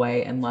all the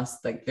way, unless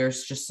like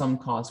there's just some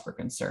cause for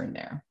concern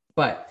there.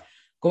 But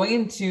going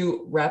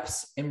into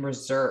reps in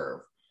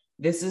reserve,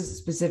 this is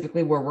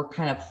specifically where we're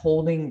kind of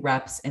holding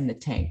reps in the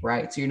tank,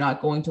 right? So you're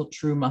not going to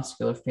true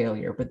muscular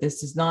failure, but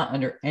this is not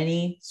under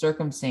any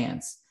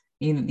circumstance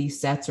mean that these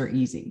sets are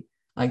easy.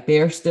 Like, they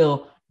are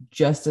still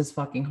just as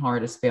fucking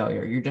hard as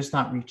failure. You're just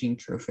not reaching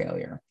true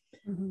failure.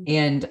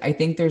 And I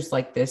think there's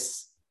like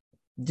this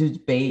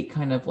debate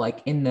kind of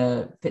like in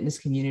the fitness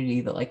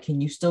community that, like,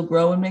 can you still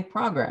grow and make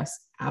progress?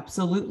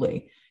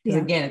 Absolutely. Because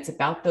again, it's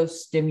about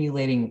those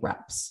stimulating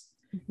reps.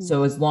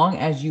 So as long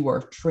as you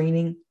are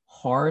training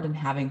hard and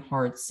having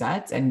hard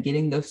sets and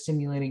getting those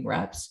stimulating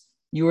reps,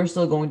 you are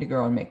still going to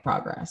grow and make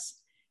progress.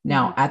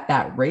 Now, at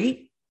that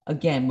rate,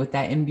 again, with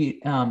that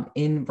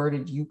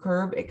inverted U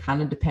curve, it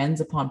kind of depends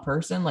upon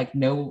person. Like,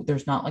 no,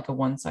 there's not like a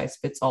one size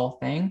fits all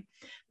thing,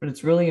 but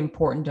it's really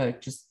important to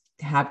just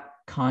have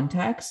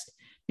context,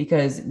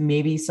 because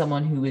maybe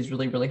someone who is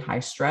really, really high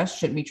stress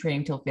shouldn't be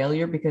training till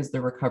failure because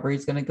their recovery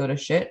is going to go to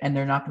shit and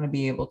they're not going to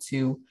be able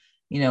to,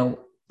 you know,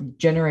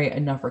 generate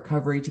enough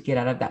recovery to get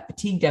out of that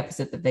fatigue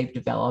deficit that they've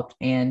developed.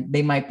 And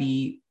they might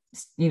be,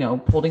 you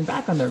know, holding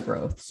back on their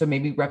growth. So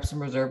maybe reps in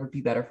reserve would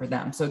be better for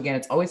them. So again,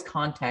 it's always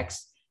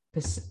context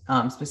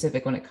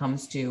specific when it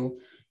comes to,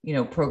 you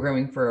know,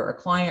 programming for a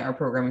client or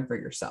programming for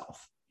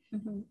yourself.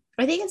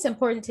 I think it's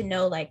important to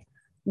know, like,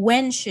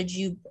 when should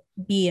you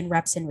be in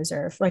reps in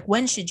reserve? Like,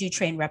 when should you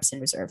train reps in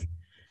reserve?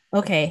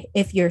 Okay,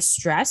 if you're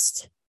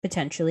stressed,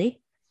 potentially.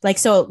 Like,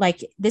 so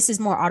like this is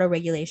more auto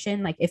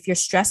regulation. Like, if you're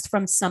stressed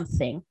from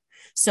something,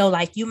 so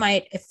like you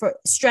might, if for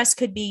stress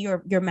could be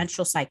your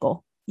menstrual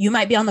cycle. You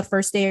might be on the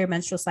first day of your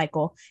menstrual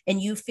cycle and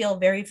you feel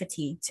very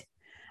fatigued.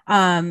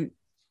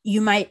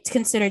 You might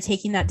consider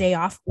taking that day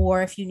off,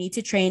 or if you need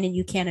to train and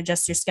you can't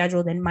adjust your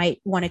schedule, then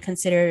might want to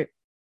consider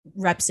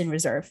reps in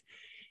reserve.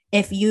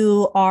 If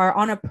you are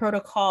on a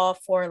protocol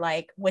for,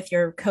 like, with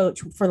your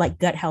coach for like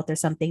gut health or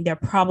something, they're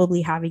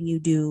probably having you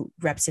do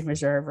reps in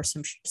reserve or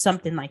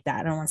something like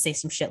that. I don't want to say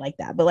some shit like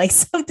that, but like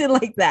something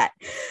like that.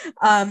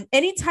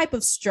 Any type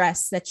of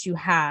stress that you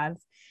have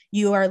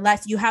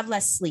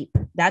less sleep.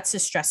 That's a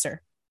stressor.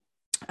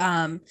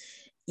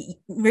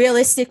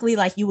 Realistically,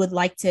 like, you would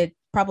like to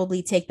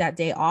probably take that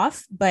day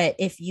off, but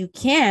if you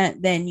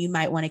can't, then you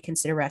might want to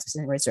consider reps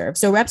in reserve.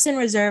 So reps in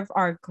reserve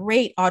are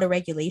great auto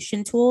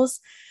regulation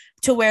tools,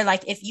 to where,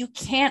 like, if you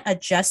can't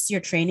adjust your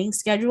training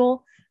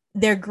schedule,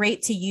 they're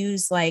great to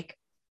use, like,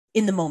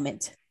 in the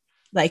moment,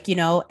 like, you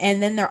know.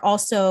 And then they're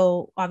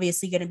also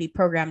obviously going to be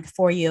programmed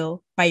for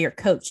you by your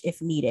coach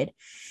if needed.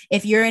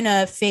 If you're in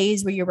a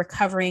phase where you're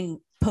recovering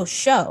post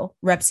show,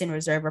 reps in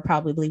reserve are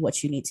probably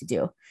what you need to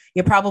do.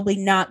 You're probably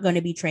not going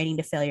to be training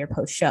to failure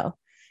post show.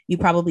 You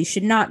probably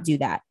should not do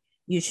that.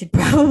 You should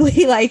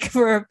probably, like,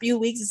 for a few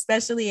weeks,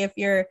 especially if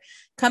you're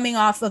coming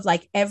off of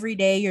like every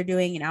day you're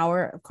doing an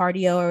hour of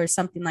cardio or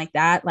something like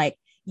that, like,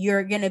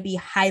 you're going to be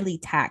highly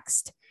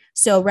taxed.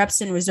 So reps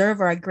in reserve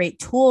are a great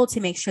tool to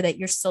make sure that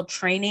you're still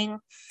training.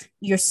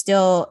 You're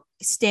still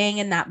staying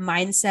in that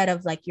mindset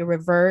of like your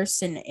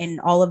reverse and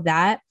all of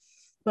that,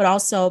 but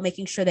also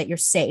making sure that you're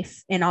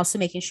safe and also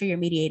making sure you're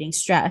mediating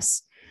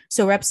stress.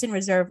 So reps in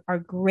reserve are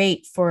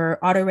great for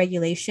auto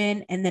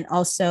regulation and then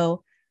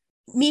also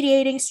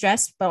mediating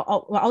stress, but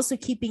while also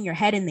keeping your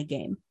head in the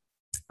game.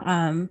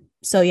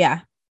 So yeah,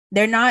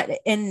 they're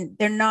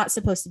not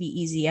supposed to be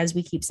easy, as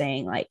we keep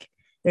saying. Like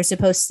they're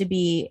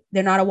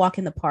not a walk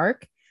in the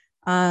park,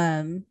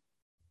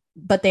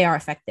 but they are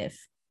effective.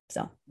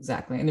 So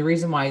exactly. And the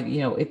reason why,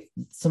 if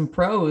some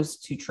pros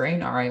to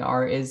train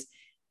RIR is,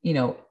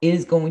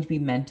 is going to be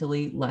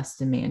mentally less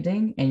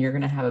demanding, and you're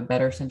going to have a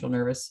better central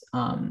nervous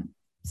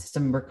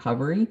system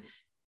recovery,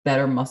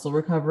 better muscle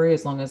recovery,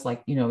 as long as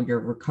your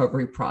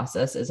recovery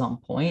process is on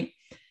point.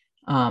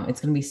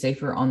 It's going to be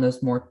safer on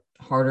those more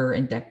harder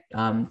and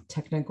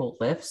technical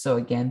lifts. So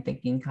again,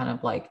 thinking kind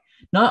of like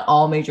not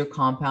all major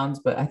compounds,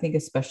 but I think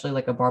especially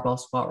like a barbell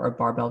squat or a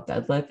barbell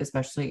deadlift,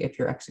 especially if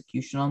your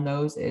execution on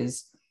those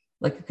is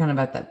like kind of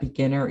at that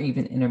beginner or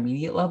even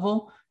intermediate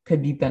level,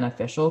 could be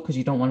beneficial because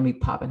you don't want to be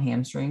popping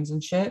hamstrings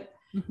and shit.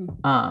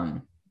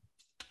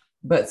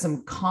 But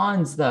some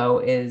cons though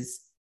is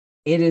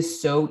it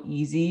is so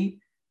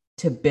easy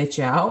to bitch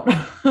out.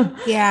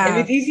 yeah. And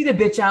it's easy to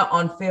bitch out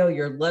on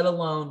failure, let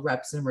alone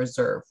reps in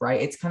reserve,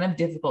 right? It's kind of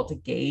difficult to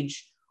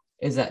gauge.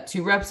 Is that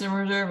 2 reps in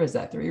reserve? Is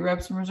that 3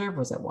 reps in reserve?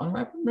 Was that 1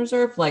 rep in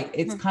reserve? Like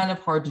it's kind of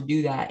hard to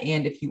do that.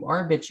 And if you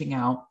are bitching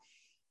out,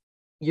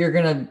 you're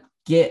going to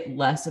get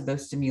less of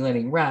those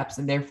stimulating reps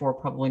and therefore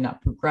probably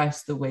not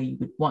progress the way you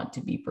would want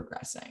to be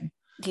progressing.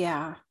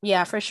 Yeah.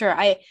 Yeah, for sure.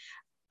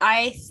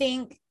 I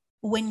think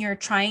when you're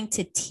trying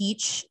to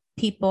teach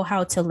people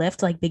how to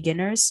lift, like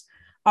beginners,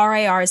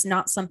 RIR is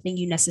not something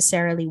you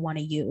necessarily want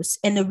to use.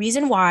 And the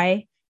reason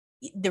why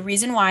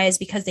is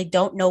because they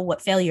don't know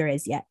what failure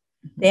is yet.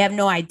 They have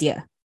no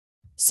idea.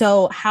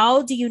 So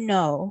how do you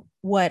know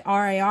what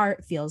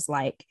RIR feels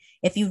like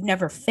if you've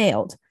never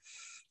failed?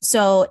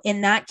 So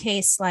in that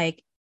case,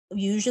 like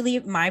usually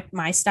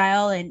my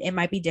style, and it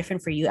might be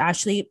different for you,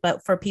 Ashley,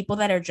 but for people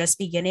that are just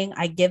beginning,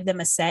 I give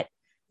them a set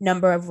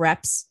number of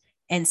reps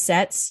and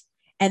sets,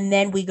 and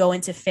then we go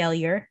into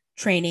failure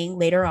training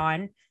later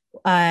on.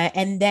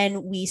 And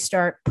then we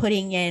start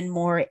putting in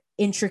more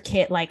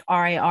intricate like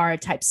RIR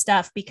type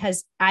stuff,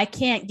 because I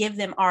can't give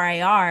them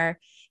RIR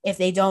if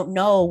they don't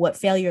know what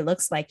failure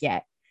looks like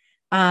yet.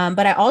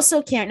 But I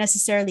also can't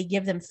necessarily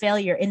give them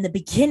failure in the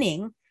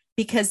beginning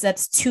because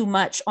that's too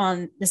much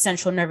on the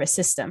central nervous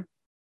system.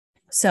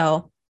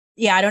 So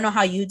yeah, I don't know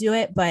how you do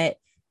it, but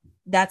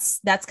that's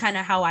kind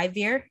of how I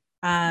veer,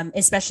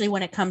 especially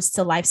when it comes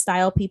to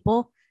lifestyle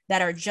people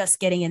that are just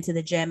getting into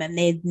the gym and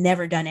they've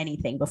never done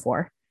anything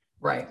before.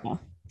 Right. Yeah.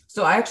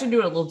 So I actually do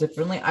it a little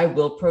differently. I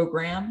will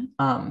program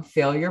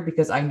failure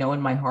because I know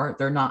in my heart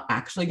they're not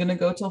actually going to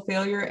go till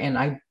failure.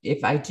 And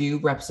if I do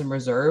reps in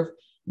reserve,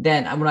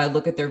 then when I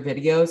look at their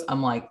videos,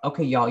 I'm like,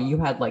 okay, y'all, you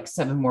had like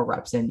 7 more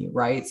reps in you,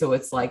 right? So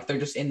it's like they're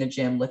just in the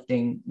gym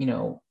lifting,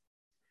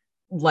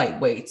 light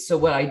weights. So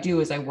what I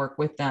do is I work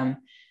with them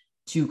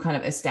to kind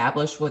of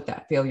establish what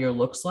that failure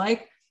looks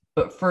like.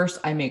 But first,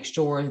 I make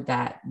sure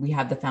that we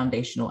have the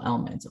foundational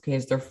elements. Okay,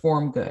 is their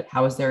form good?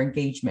 How is their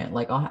engagement?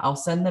 Like I'll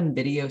send them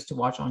videos to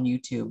watch on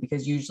YouTube,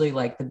 because usually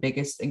like the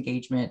biggest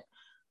engagement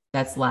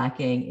that's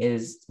lacking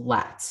is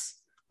lats.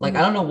 Like,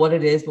 I don't know what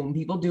it is, but when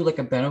people do like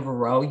a bent over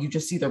row, you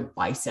just see their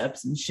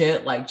biceps and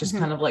shit, like just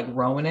kind of like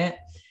rowing it.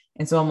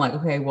 And so I'm like,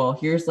 okay, well,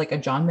 here's like a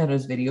John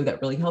Meadows video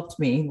that really helped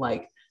me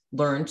like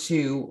learn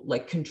to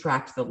like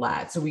contract the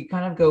lats. So we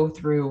kind of go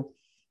through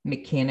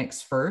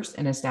mechanics first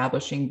and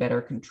establishing better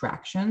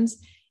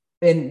contractions.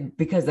 And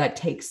because that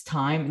takes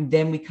time, and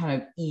then we kind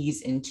of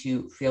ease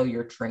into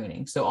failure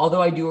training. So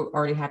although I do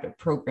already have it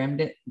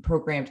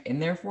programmed in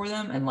there for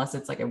them, unless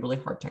it's like a really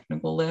hard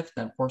technical lift,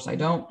 then of course I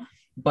don't.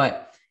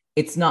 But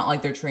it's not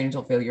like they're training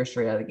until failure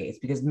straight out of the gates,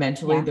 because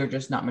mentally they're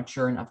just not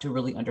mature enough to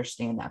really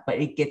understand that. But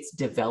it gets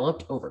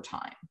developed over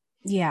time.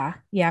 Yeah,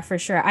 for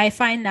sure. I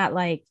find that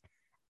like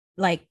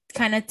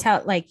kind of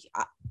tell like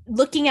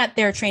looking at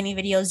their training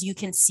videos, you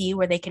can see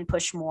where they can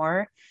push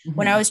more.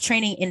 When I was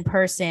training in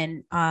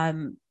person,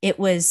 it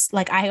was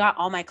like I got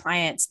all my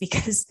clients,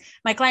 because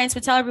my clients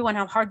would tell everyone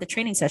how hard the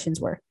training sessions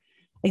were.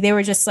 Like they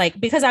were just like,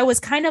 because I was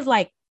kind of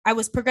like, I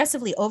was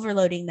progressively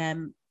overloading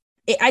them.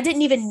 I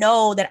didn't even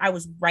know that I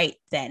was right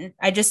then.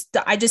 I just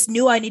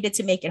knew I needed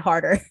to make it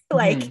harder.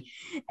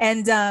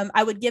 And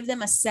I would give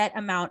them a set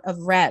amount of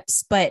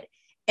reps, but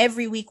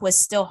every week was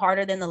still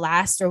harder than the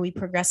last, or we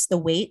progressed the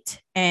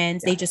weight and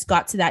they just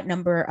got to that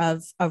number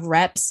of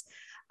reps.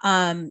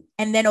 And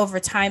then over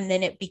time,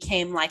 then it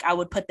became like I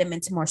would put them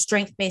into more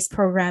strength-based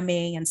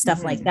programming and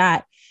stuff like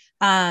that.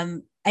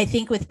 I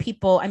think with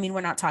people, I mean,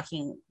 we're not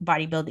talking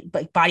bodybuilding,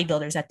 but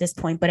bodybuilders at this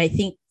point, but I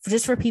think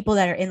just for people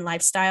that are in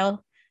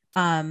lifestyle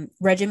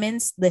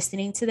regimens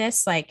listening to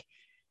this, like,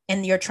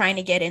 and you're trying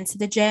to get into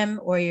the gym,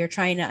 or you're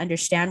trying to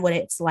understand what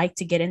it's like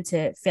to get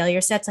into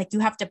failure sets, like you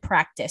have to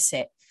practice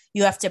it.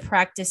 You have to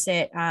practice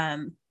it.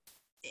 And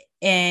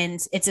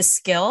it's a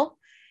skill.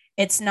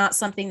 It's not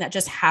something that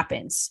just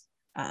happens.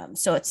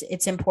 So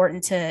it's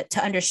important to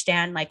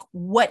understand like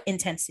what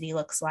intensity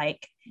looks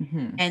like,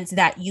 and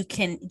that you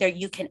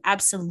can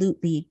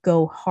absolutely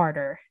go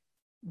harder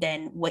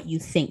than what you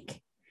think.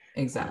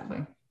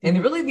 Exactly.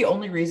 And really the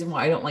only reason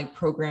why I don't like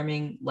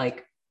programming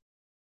like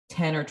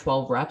 10 or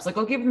 12 reps, like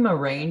I'll give them a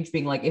range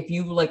being like, if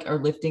you like are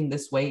lifting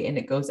this weight and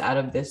it goes out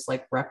of this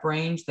like rep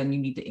range, then you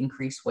need to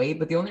increase weight.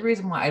 But the only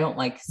reason why I don't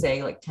like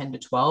say like 10 to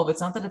 12,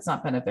 it's not that it's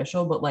not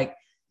beneficial, but like,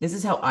 this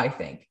is how I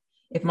think.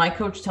 If my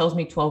coach tells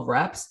me 12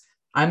 reps,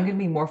 I'm going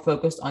to be more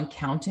focused on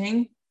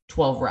counting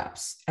 12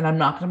 reps. And I'm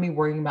not going to be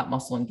worrying about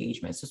muscle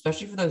engagement. So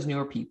especially for those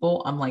newer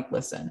people, I'm like,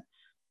 listen,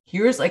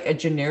 here's like a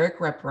generic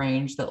rep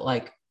range that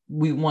like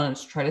we want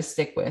to try to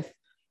stick with,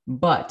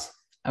 but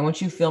I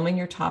want you filming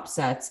your top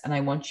sets and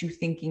I want you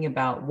thinking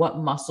about what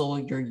muscle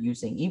you're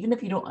using. Even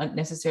if you don't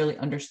necessarily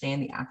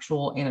understand the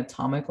actual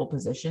anatomical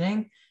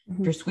positioning, if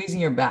you're squeezing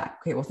your back,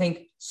 okay, well,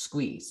 think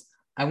squeeze.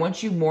 I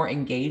want you more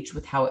engaged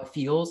with how it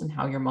feels and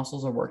how your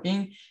muscles are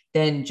working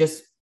than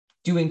just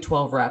doing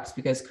 12 reps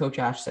because Coach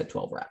Ash said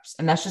 12 reps.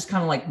 And that's just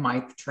kind of like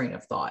my train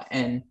of thought.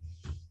 And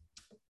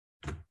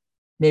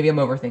maybe I'm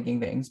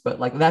overthinking things, but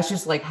like, that's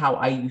just like how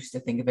I used to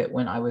think of it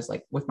when I was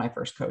like with my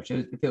first coach.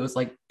 If it was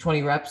like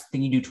 20 reps,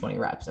 then you do 20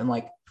 reps and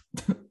like,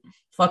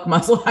 fuck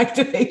muscle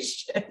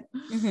activation.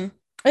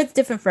 It's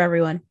different for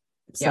everyone.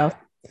 So,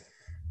 yeah.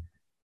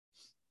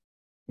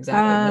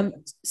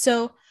 Exactly.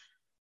 So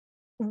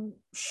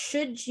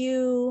should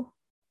you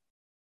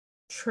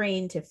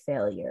train to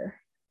failure?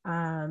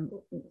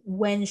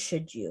 When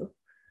should you?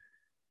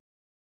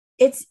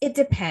 It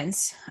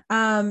depends.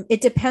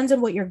 It depends on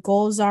what your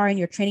goals are and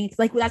your training.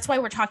 Like that's why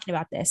we're talking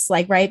about this,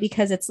 like, right?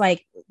 Because it's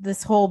like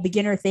this whole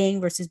beginner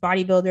thing versus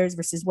bodybuilders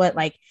versus what,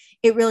 like,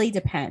 it really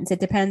depends. It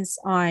depends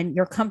on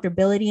your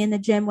comfortability in the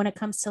gym when it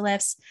comes to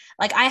lifts.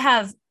 Like I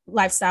have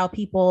lifestyle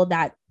people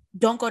that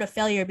don't go to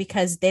failure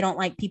because they don't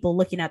like people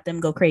looking at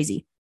them go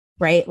crazy,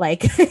 right?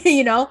 Like,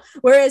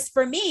 whereas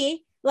for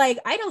me, like,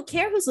 I don't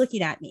care who's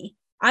looking at me.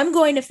 I'm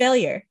going to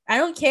failure. I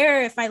don't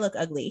care if I look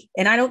ugly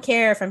and I don't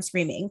care if I'm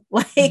screaming.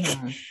 Like,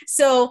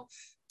 so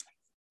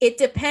it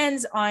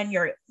depends on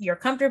your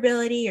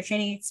comfortability, your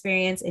training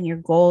experience, and your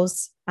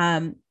goals.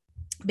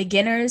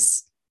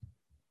 Beginners,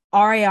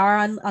 RAR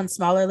on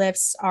smaller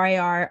lifts,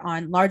 RAR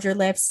on larger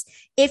lifts.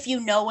 If you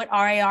know what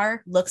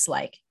RAR looks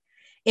like.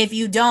 If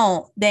you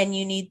don't, then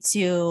you need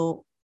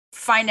to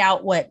find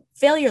out what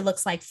failure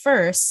looks like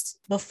first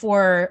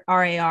before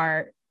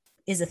RAR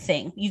is a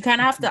thing. You kind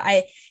of have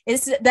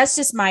to, that's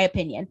just my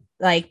opinion.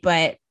 Like,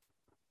 but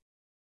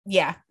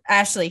yeah,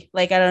 Ashley,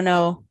 like, I don't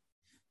know.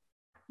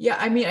 Yeah.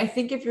 I mean, I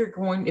think if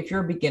you're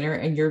a beginner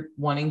and you're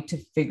wanting to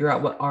figure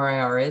out what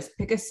RIR is,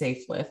 pick a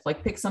safe lift,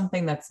 like pick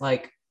something that's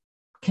like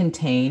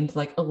contained,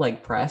 like a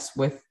leg press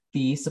with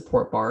the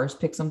support bars,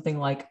 pick something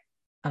like,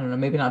 I don't know,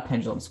 maybe not a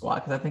pendulum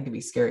squat, because I think it'd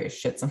be scary as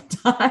shit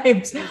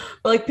sometimes, but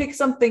like pick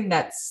something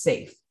that's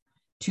safe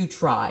to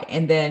try.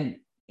 And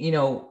then,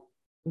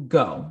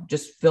 go,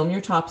 just film your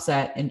top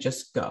set and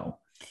just go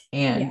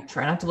and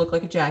try not to look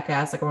like a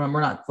jackass. Like, we're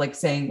not like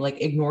saying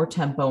like ignore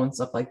tempo and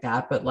stuff like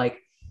that, but like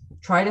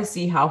try to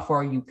see how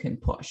far you can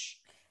push.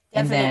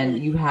 Definitely. And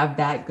then you have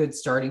that good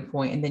starting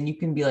point. And then you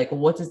can be like,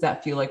 well, what does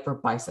that feel like for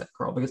bicep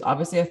curl? Because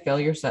obviously a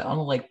failure set on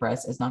a leg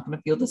press is not going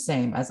to feel the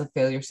same as a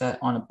failure set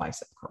on a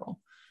bicep curl.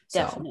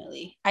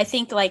 Definitely. I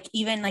think like,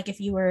 even like if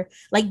you were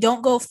like,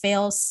 don't go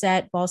fail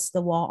set balls to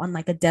the wall on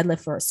like a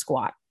deadlift or a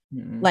squat.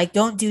 Like,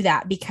 don't do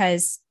that,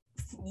 because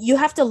you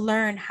have to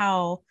learn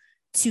how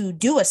to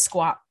do a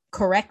squat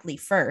correctly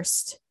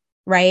first,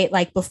 right?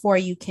 Like before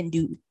you can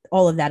do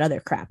all of that other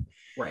crap.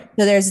 Right.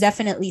 So there's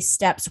definitely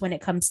steps when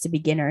it comes to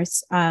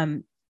beginners.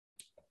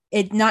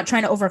 It not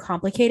trying to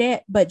overcomplicate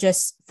it, but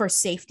just for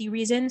safety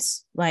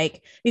reasons,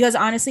 like, because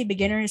honestly,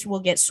 beginners will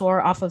get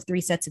sore off of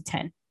 3 sets of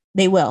 10.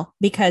 They will,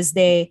 because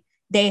they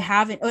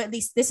haven't, or at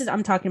least this is,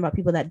 I'm talking about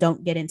people that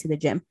don't get into the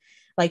gym.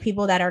 Like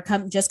people that are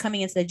just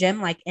coming into the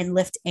gym, like, and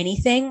lift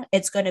anything,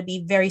 it's going to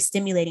be very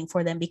stimulating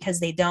for them because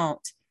they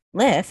don't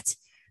lift.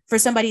 For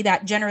somebody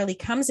that generally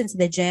comes into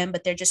the gym,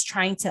 but they're just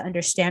trying to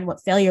understand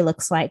what failure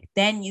looks like,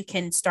 then you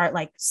can start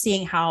like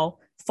seeing how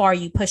far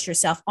you push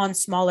yourself on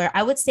smaller,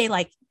 I would say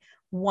like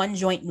one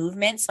joint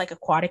movements, like a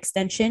quad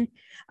extension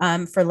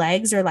for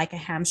legs, or like a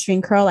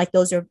hamstring curl. Like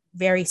those are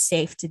very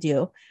safe to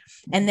do.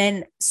 And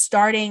then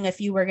starting, if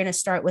you were going to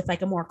start with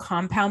like a more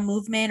compound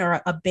movement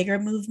or a bigger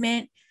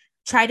movement,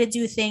 try to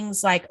do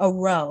things like a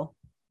row.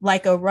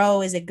 Like a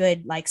row is a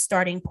good like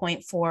starting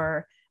point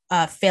for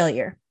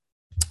failure,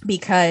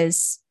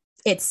 because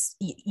it's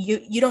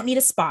you don't need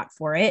a spot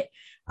for it.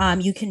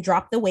 You can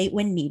drop the weight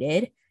when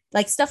needed,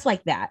 like stuff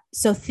like that.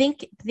 So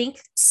think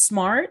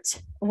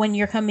smart when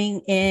you're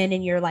coming in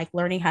and you're like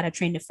learning how to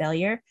train to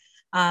failure.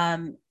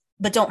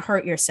 But don't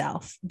hurt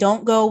yourself.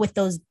 Don't go with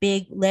those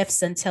big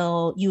lifts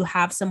until you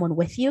have someone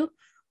with you,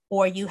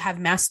 or you have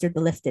mastered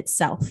the lift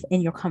itself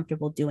and you're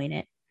comfortable doing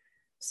it.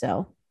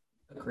 So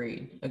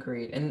agreed.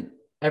 And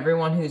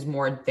everyone who's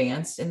more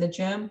advanced in the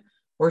gym,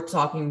 we're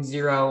talking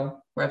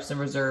 0 reps in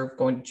reserve,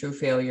 going to true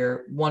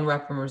failure, 1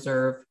 rep in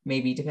reserve,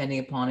 maybe depending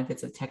upon if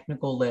it's a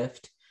technical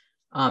lift.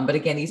 But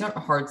again, these aren't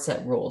hard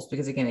set rules,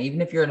 because again,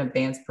 even if you're an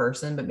advanced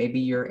person, but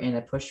maybe you're in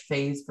a push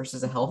phase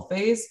versus a health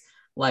phase,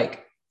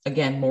 like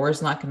again, more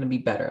is not going to be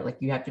better. Like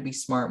you have to be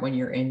smart when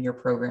you're in your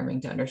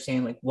programming to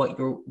understand like what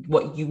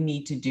you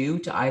need to do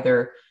to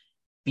either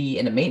be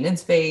in a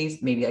maintenance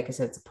phase, maybe like I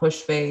said, it's a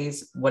push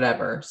phase,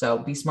 whatever. So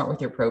be smart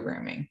with your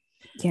programming.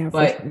 Yeah, for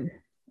But sure.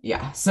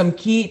 yeah, some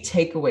key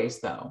takeaways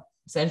though.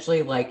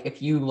 Essentially, like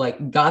if you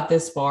like got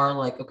this far,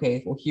 like,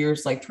 okay, well,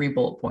 here's like 3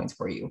 bullet points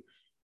for you.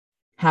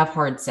 Have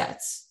hard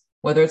sets,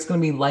 whether it's going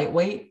to be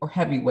lightweight or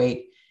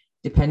heavyweight,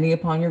 depending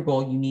upon your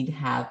goal, you need to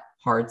have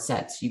hard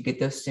sets. You get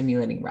those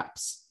stimulating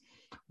reps.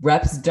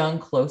 Reps done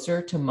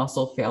closer to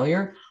muscle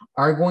failure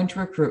are going to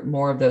recruit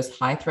more of those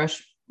high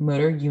threshold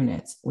motor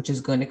units, which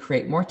is going to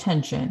create more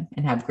tension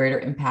and have greater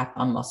impact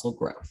on muscle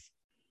growth.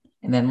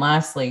 And then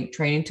lastly,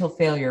 training till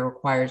failure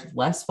requires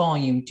less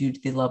volume due to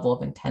the level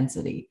of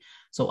intensity.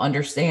 So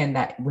understand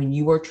that when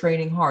you are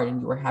training hard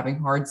and you are having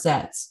hard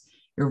sets,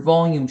 your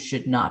volume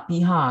should not be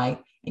high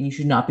and you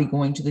should not be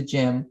going to the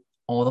gym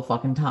all the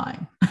fucking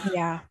time.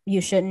 Yeah,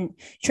 you shouldn't.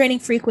 Training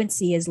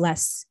frequency is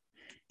less.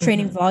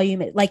 Training Mm-hmm.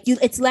 volume, like you,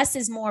 it's less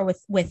is more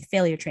with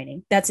failure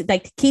training. That's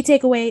like the key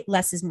takeaway.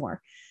 Less is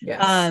more.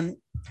 Yes. Um,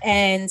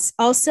 and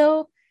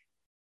also,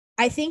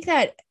 I think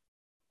that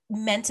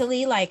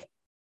mentally, like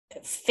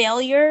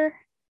failure,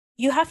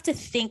 you have to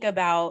think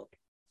about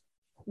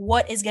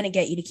what is going to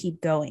get you to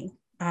keep going.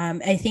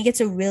 I think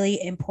it's a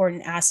really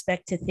important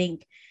aspect to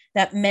think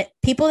that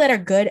people that are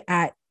good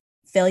at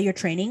failure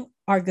training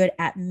are good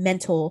at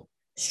mental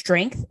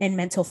strength and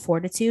mental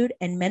fortitude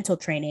and mental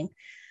training.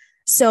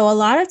 So a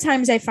lot of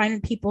times I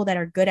find people that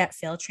are good at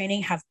fail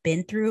training have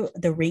been through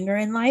the ringer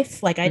in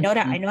life. Like I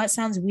Mm-hmm. know it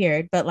sounds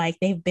weird, but like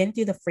they've been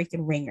through the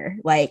freaking ringer.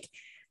 Like,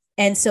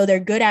 and so they're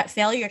good at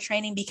failure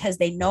training because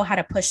they know how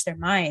to push their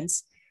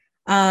minds.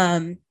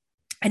 Um,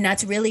 and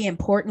that's really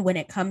important when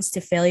it comes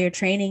to failure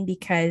training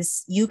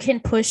because you can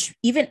push,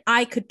 even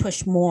I could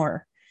push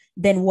more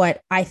than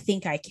what I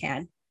think I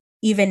can.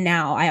 Even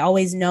now, I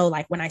always know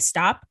like when I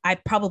stop, I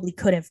probably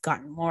could have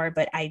gotten more,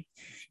 but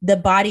the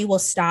body will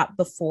stop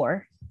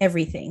before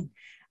everything.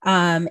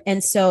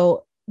 And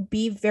so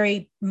be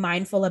very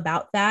mindful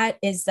about that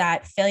is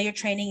that failure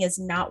training is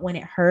not when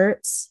it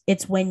hurts,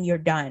 it's when you're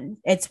done.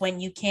 It's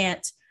when you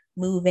can't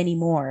move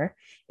anymore.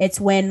 It's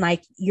when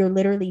like you're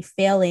literally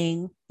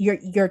failing,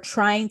 you're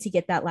trying to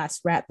get that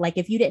last rep. Like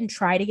if you didn't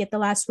try to get the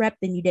last rep,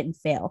 then you didn't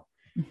fail,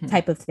 Mm-hmm.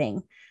 type of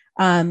thing.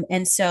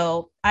 And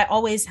so I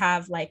always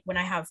have like when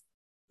I have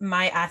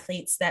my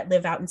athletes that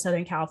live out in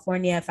Southern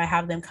California, if I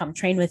have them come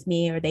train with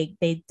me or they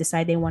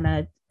decide they want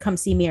to come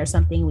see me or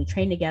something, we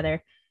train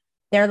together,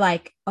 they're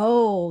like,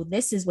 oh,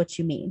 this is what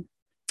you mean.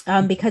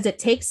 Because it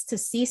takes to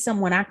see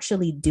someone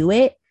actually do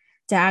it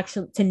to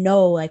actually to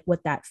know like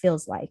what that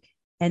feels like.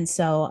 And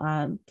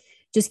so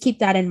just keep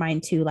that in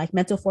mind too. Like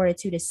mental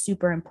fortitude is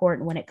super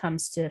important when it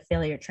comes to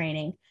failure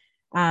training.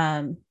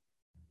 Um,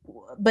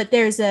 but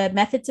there's a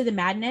method to the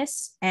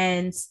madness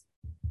and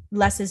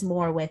less is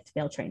more with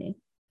fail training.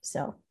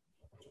 So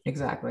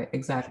Exactly,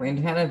 exactly. And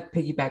to kind of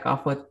piggyback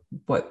off what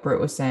Britt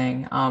was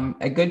saying,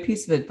 a good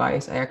piece of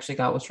advice I actually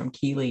got was from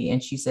Keely,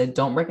 and she said,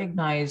 "Don't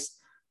recognize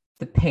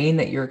the pain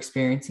that you're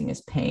experiencing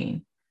as pain.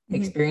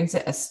 mm-hmm. Experience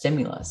it as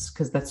stimulus,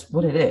 because that's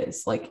what it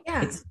is. Like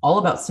Yeah. it's all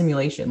about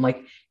stimulation.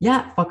 Like,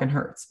 yeah, it fucking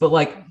hurts, but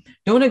like,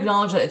 don't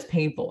acknowledge that it's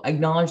painful.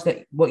 Acknowledge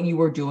that what you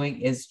were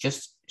doing is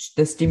just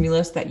the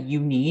stimulus that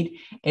you need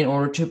in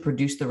order to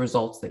produce the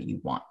results that you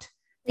want.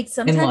 Like And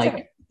sometimes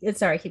like, it's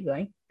sorry, keep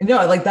going.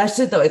 no, like that's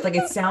it though. It's like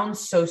it sounds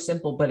so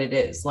simple, but it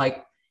is.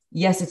 Like,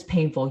 yes, it's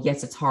painful.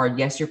 Yes, it's hard.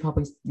 Yes, you're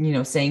probably,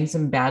 saying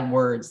some bad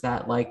words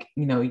that like,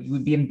 you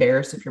would be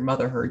embarrassed if your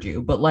mother heard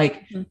you. But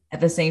like Mhm. at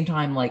the same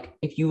time, like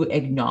if you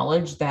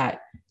acknowledge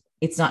that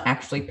it's not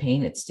actually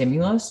pain, it's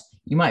stimulus,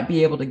 you might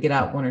be able to get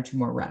out 1 or 2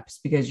 more reps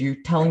because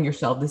you're telling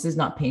yourself this is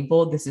not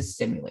painful, this is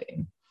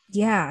stimulating.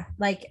 Yeah,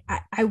 like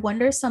I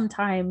wonder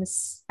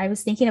sometimes. I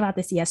was thinking about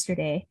this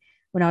yesterday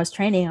when I was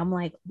training. I'm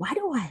like, why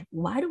do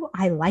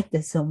I like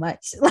this so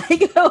much?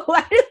 Like,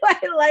 why do I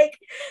like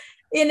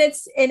and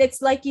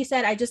it's like you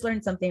said, I just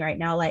learned something right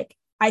now. Like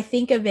I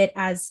think of it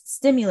as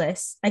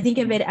stimulus. I think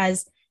of Mhm. it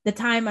as the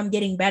time I'm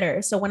getting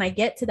better. So when I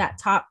get to that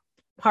top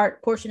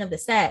portion of the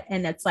set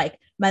and it's like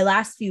my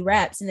last few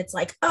reps and it's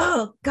like,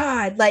 oh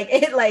God, like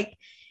it like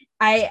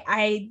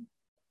I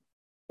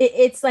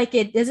it's like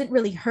it doesn't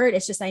really hurt.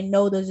 It's just I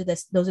know those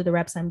are the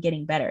reps I'm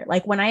getting better.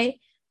 Like when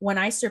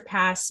I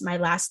surpass my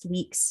last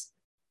week's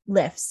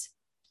lifts,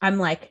 I'm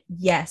like,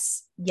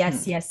 yes,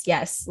 yes, Mhm. yes,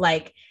 yes.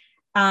 Like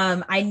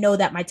I know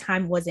that my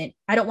time wasn't,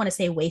 I don't want to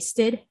say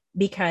wasted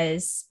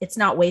because it's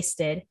not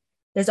wasted.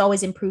 There's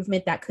always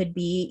improvement that could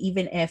be,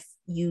 even if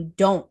you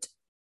don't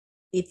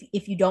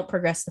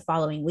progress the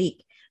following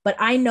week. But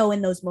I know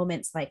in those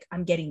moments, like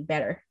I'm getting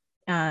better.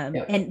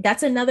 Yep. And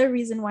that's another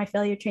reason why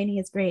failure training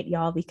is great,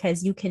 y'all,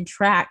 because you can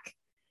track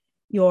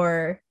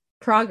your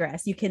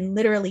progress. You can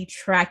literally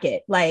track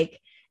it. Like,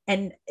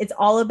 and it's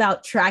all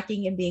about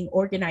tracking and being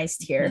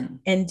organized here Mhm.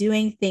 and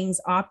doing things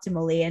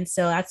optimally. And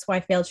so that's why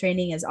fail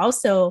training is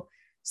also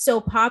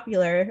so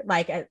popular.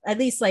 Like, at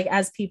least like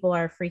as people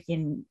are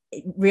freaking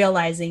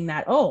realizing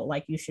that, oh,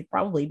 like you should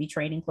probably be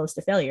training close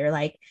to failure.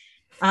 Like,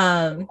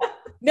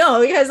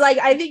 No, because like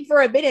I think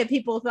for a minute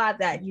people thought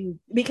that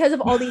because of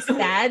all these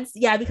fads,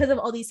 because of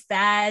all these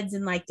fads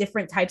and like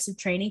different types of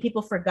training,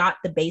 people forgot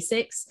the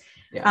basics.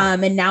 Yeah.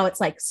 And now it's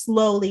like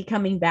slowly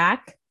coming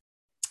back.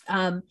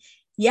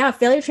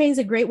 Failure training is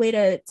a great way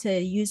to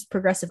use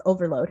progressive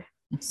overload.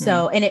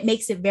 So, and it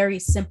makes it very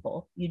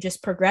simple. You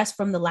just progress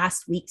from the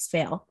last week's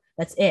fail.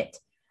 That's it.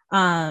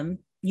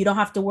 You don't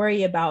have to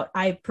worry about,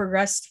 I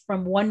progressed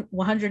from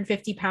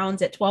 150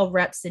 pounds at 12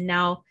 reps and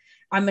now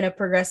I'm going to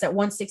progress at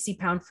 160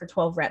 pounds for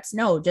 12 reps.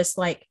 No, just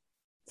like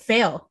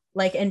fail,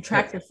 like, and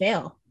track the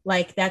fail.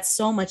 Like that's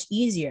so much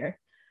easier.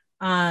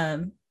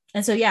 And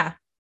so,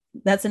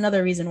 that's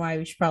another reason why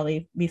we should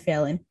probably be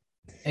failing.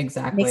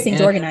 Exactly. Makes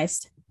things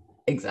organized.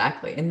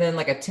 Exactly. And then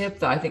like a tip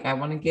that I think I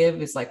want to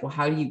give is like, well,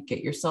 how do you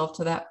get yourself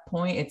to that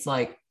point? It's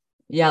like,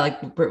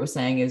 like Britt was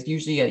saying, is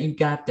usually you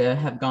got to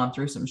have gone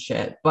through some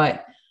shit.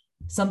 But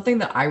something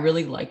that I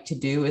really like to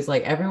do is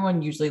like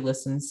everyone usually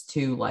listens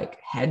to like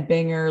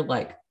headbanger,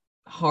 like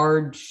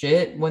hard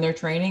shit when they're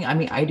training. I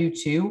mean, I do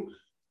too,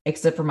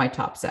 except for my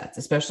top sets,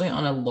 especially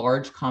on a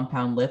large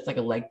compound lift like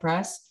a leg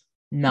press.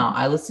 No,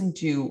 I listen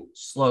to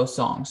slow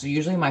songs. So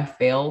usually my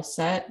fail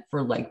set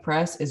for leg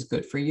press is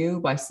Good For You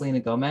by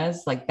Selena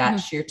Gomez, like that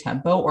sheer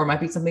tempo, or it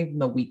might be something from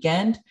the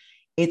weekend.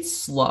 It's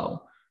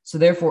slow. So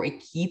therefore it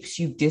keeps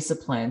you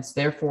disciplined. So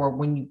therefore,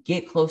 when you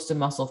get close to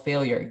muscle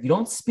failure, you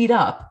don't speed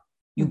up,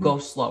 you go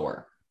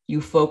slower.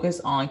 You focus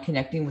on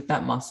connecting with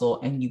that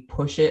muscle and you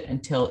push it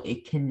until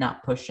it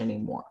cannot push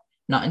anymore.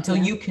 Not until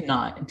you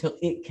cannot, until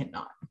it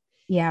cannot.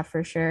 Yeah,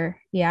 for sure.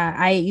 Yeah.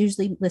 I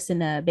usually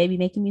listen to baby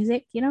making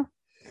music,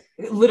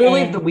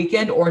 Literally the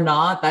weekend or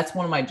not, that's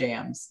one of my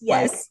jams.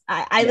 Yes,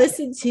 like, I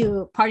listen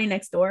to Party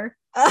Next Door.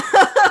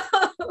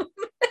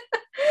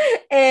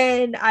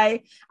 And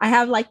I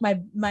have like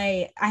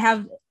I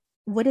have,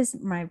 what is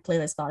my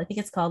playlist called? I think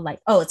it's called like,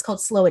 it's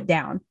called Slow It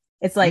Down.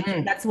 It's like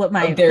that's what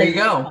my there you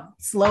go.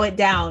 Slow it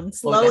down.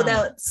 Slow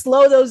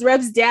those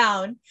reps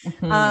down.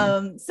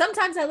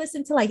 Sometimes I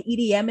listen to like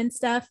EDM and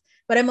stuff,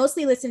 but I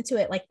mostly listen to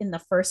it like in the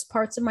first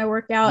parts of my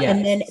workout.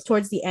 And then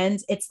towards the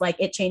end, it's like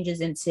it changes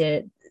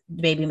into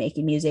baby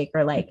making music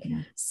or like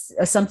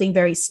something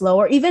very slow,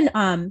 or even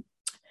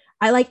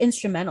I like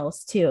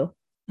instrumentals too,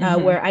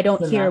 where I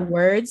don't hear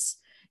words,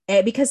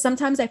 because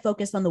sometimes I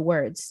focus on the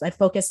words. I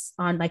focus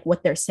on like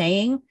what they're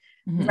saying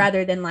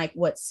rather than like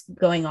what's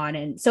going on.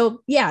 And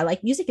so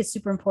like music is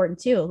super important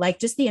too. Like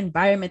just the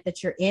environment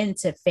that you're in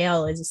to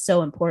fail is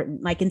so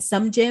important. Like in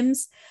some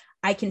gyms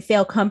I can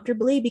fail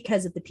comfortably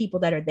because of the people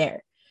that are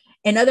there.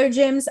 In other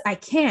gyms, I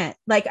can't.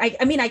 Like,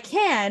 I mean, I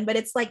can, but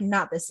it's like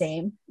not the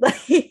same.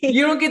 Like,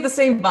 you don't get the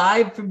same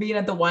vibe from being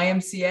at the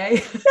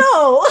YMCA.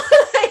 No.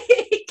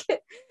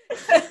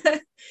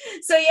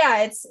 So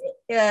it's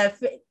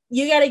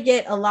you got to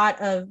get a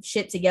lot of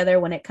shit together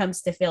when it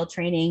comes to fail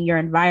training. Your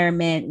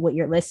environment, what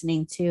you're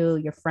listening to,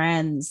 your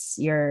friends,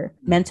 your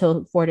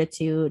mental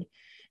fortitude.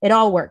 It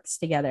all works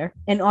together.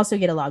 And also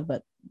get a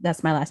logbook.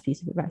 That's my last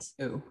piece of advice.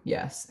 Oh,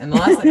 yes. And the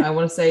last thing I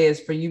want to say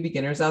is for you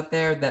beginners out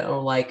there that are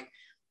like,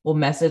 will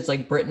message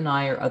like Britt and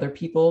I or other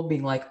people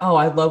being like, oh,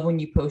 I love when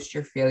you post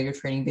your failure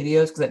training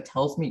videos because it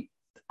tells me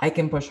I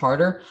can push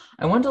harder.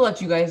 I want to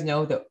let you guys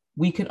know that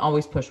we can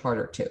always push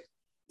harder too.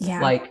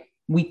 Yeah. Like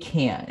we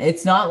can.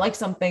 It's not like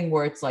something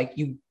where it's like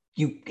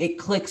it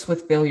clicks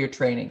with failure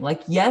training.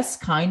 Like, yes,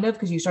 kind of,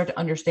 because you start to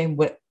understand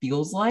what it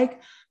feels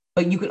like,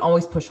 but you can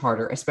always push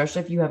harder,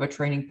 especially if you have a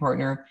training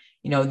partner.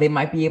 They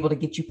might be able to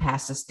get you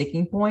past a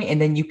sticking point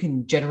and then you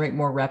can generate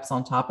more reps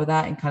on top of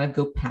that and kind of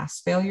go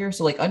past failure.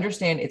 So like,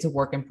 understand it's a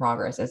work in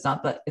progress. It's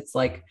not that it's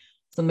like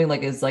something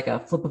like is like a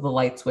flip of a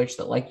light switch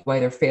that like you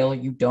either fail or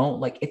you don't.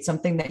 Like it's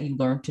something that you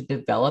learn to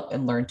develop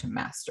and learn to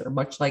master,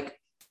 much like,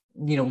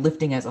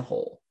 lifting as a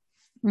whole.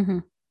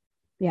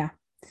 Yeah,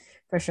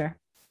 for sure.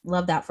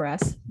 Love that for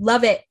us.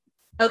 Love it.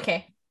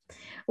 Okay.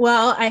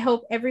 Well, I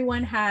hope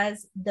everyone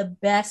has the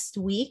best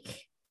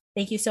week.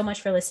 Thank you so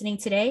much for listening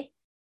today.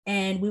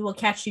 And we will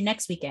catch you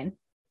next weekend.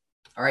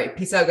 All right.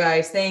 Peace out,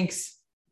 guys. Thanks.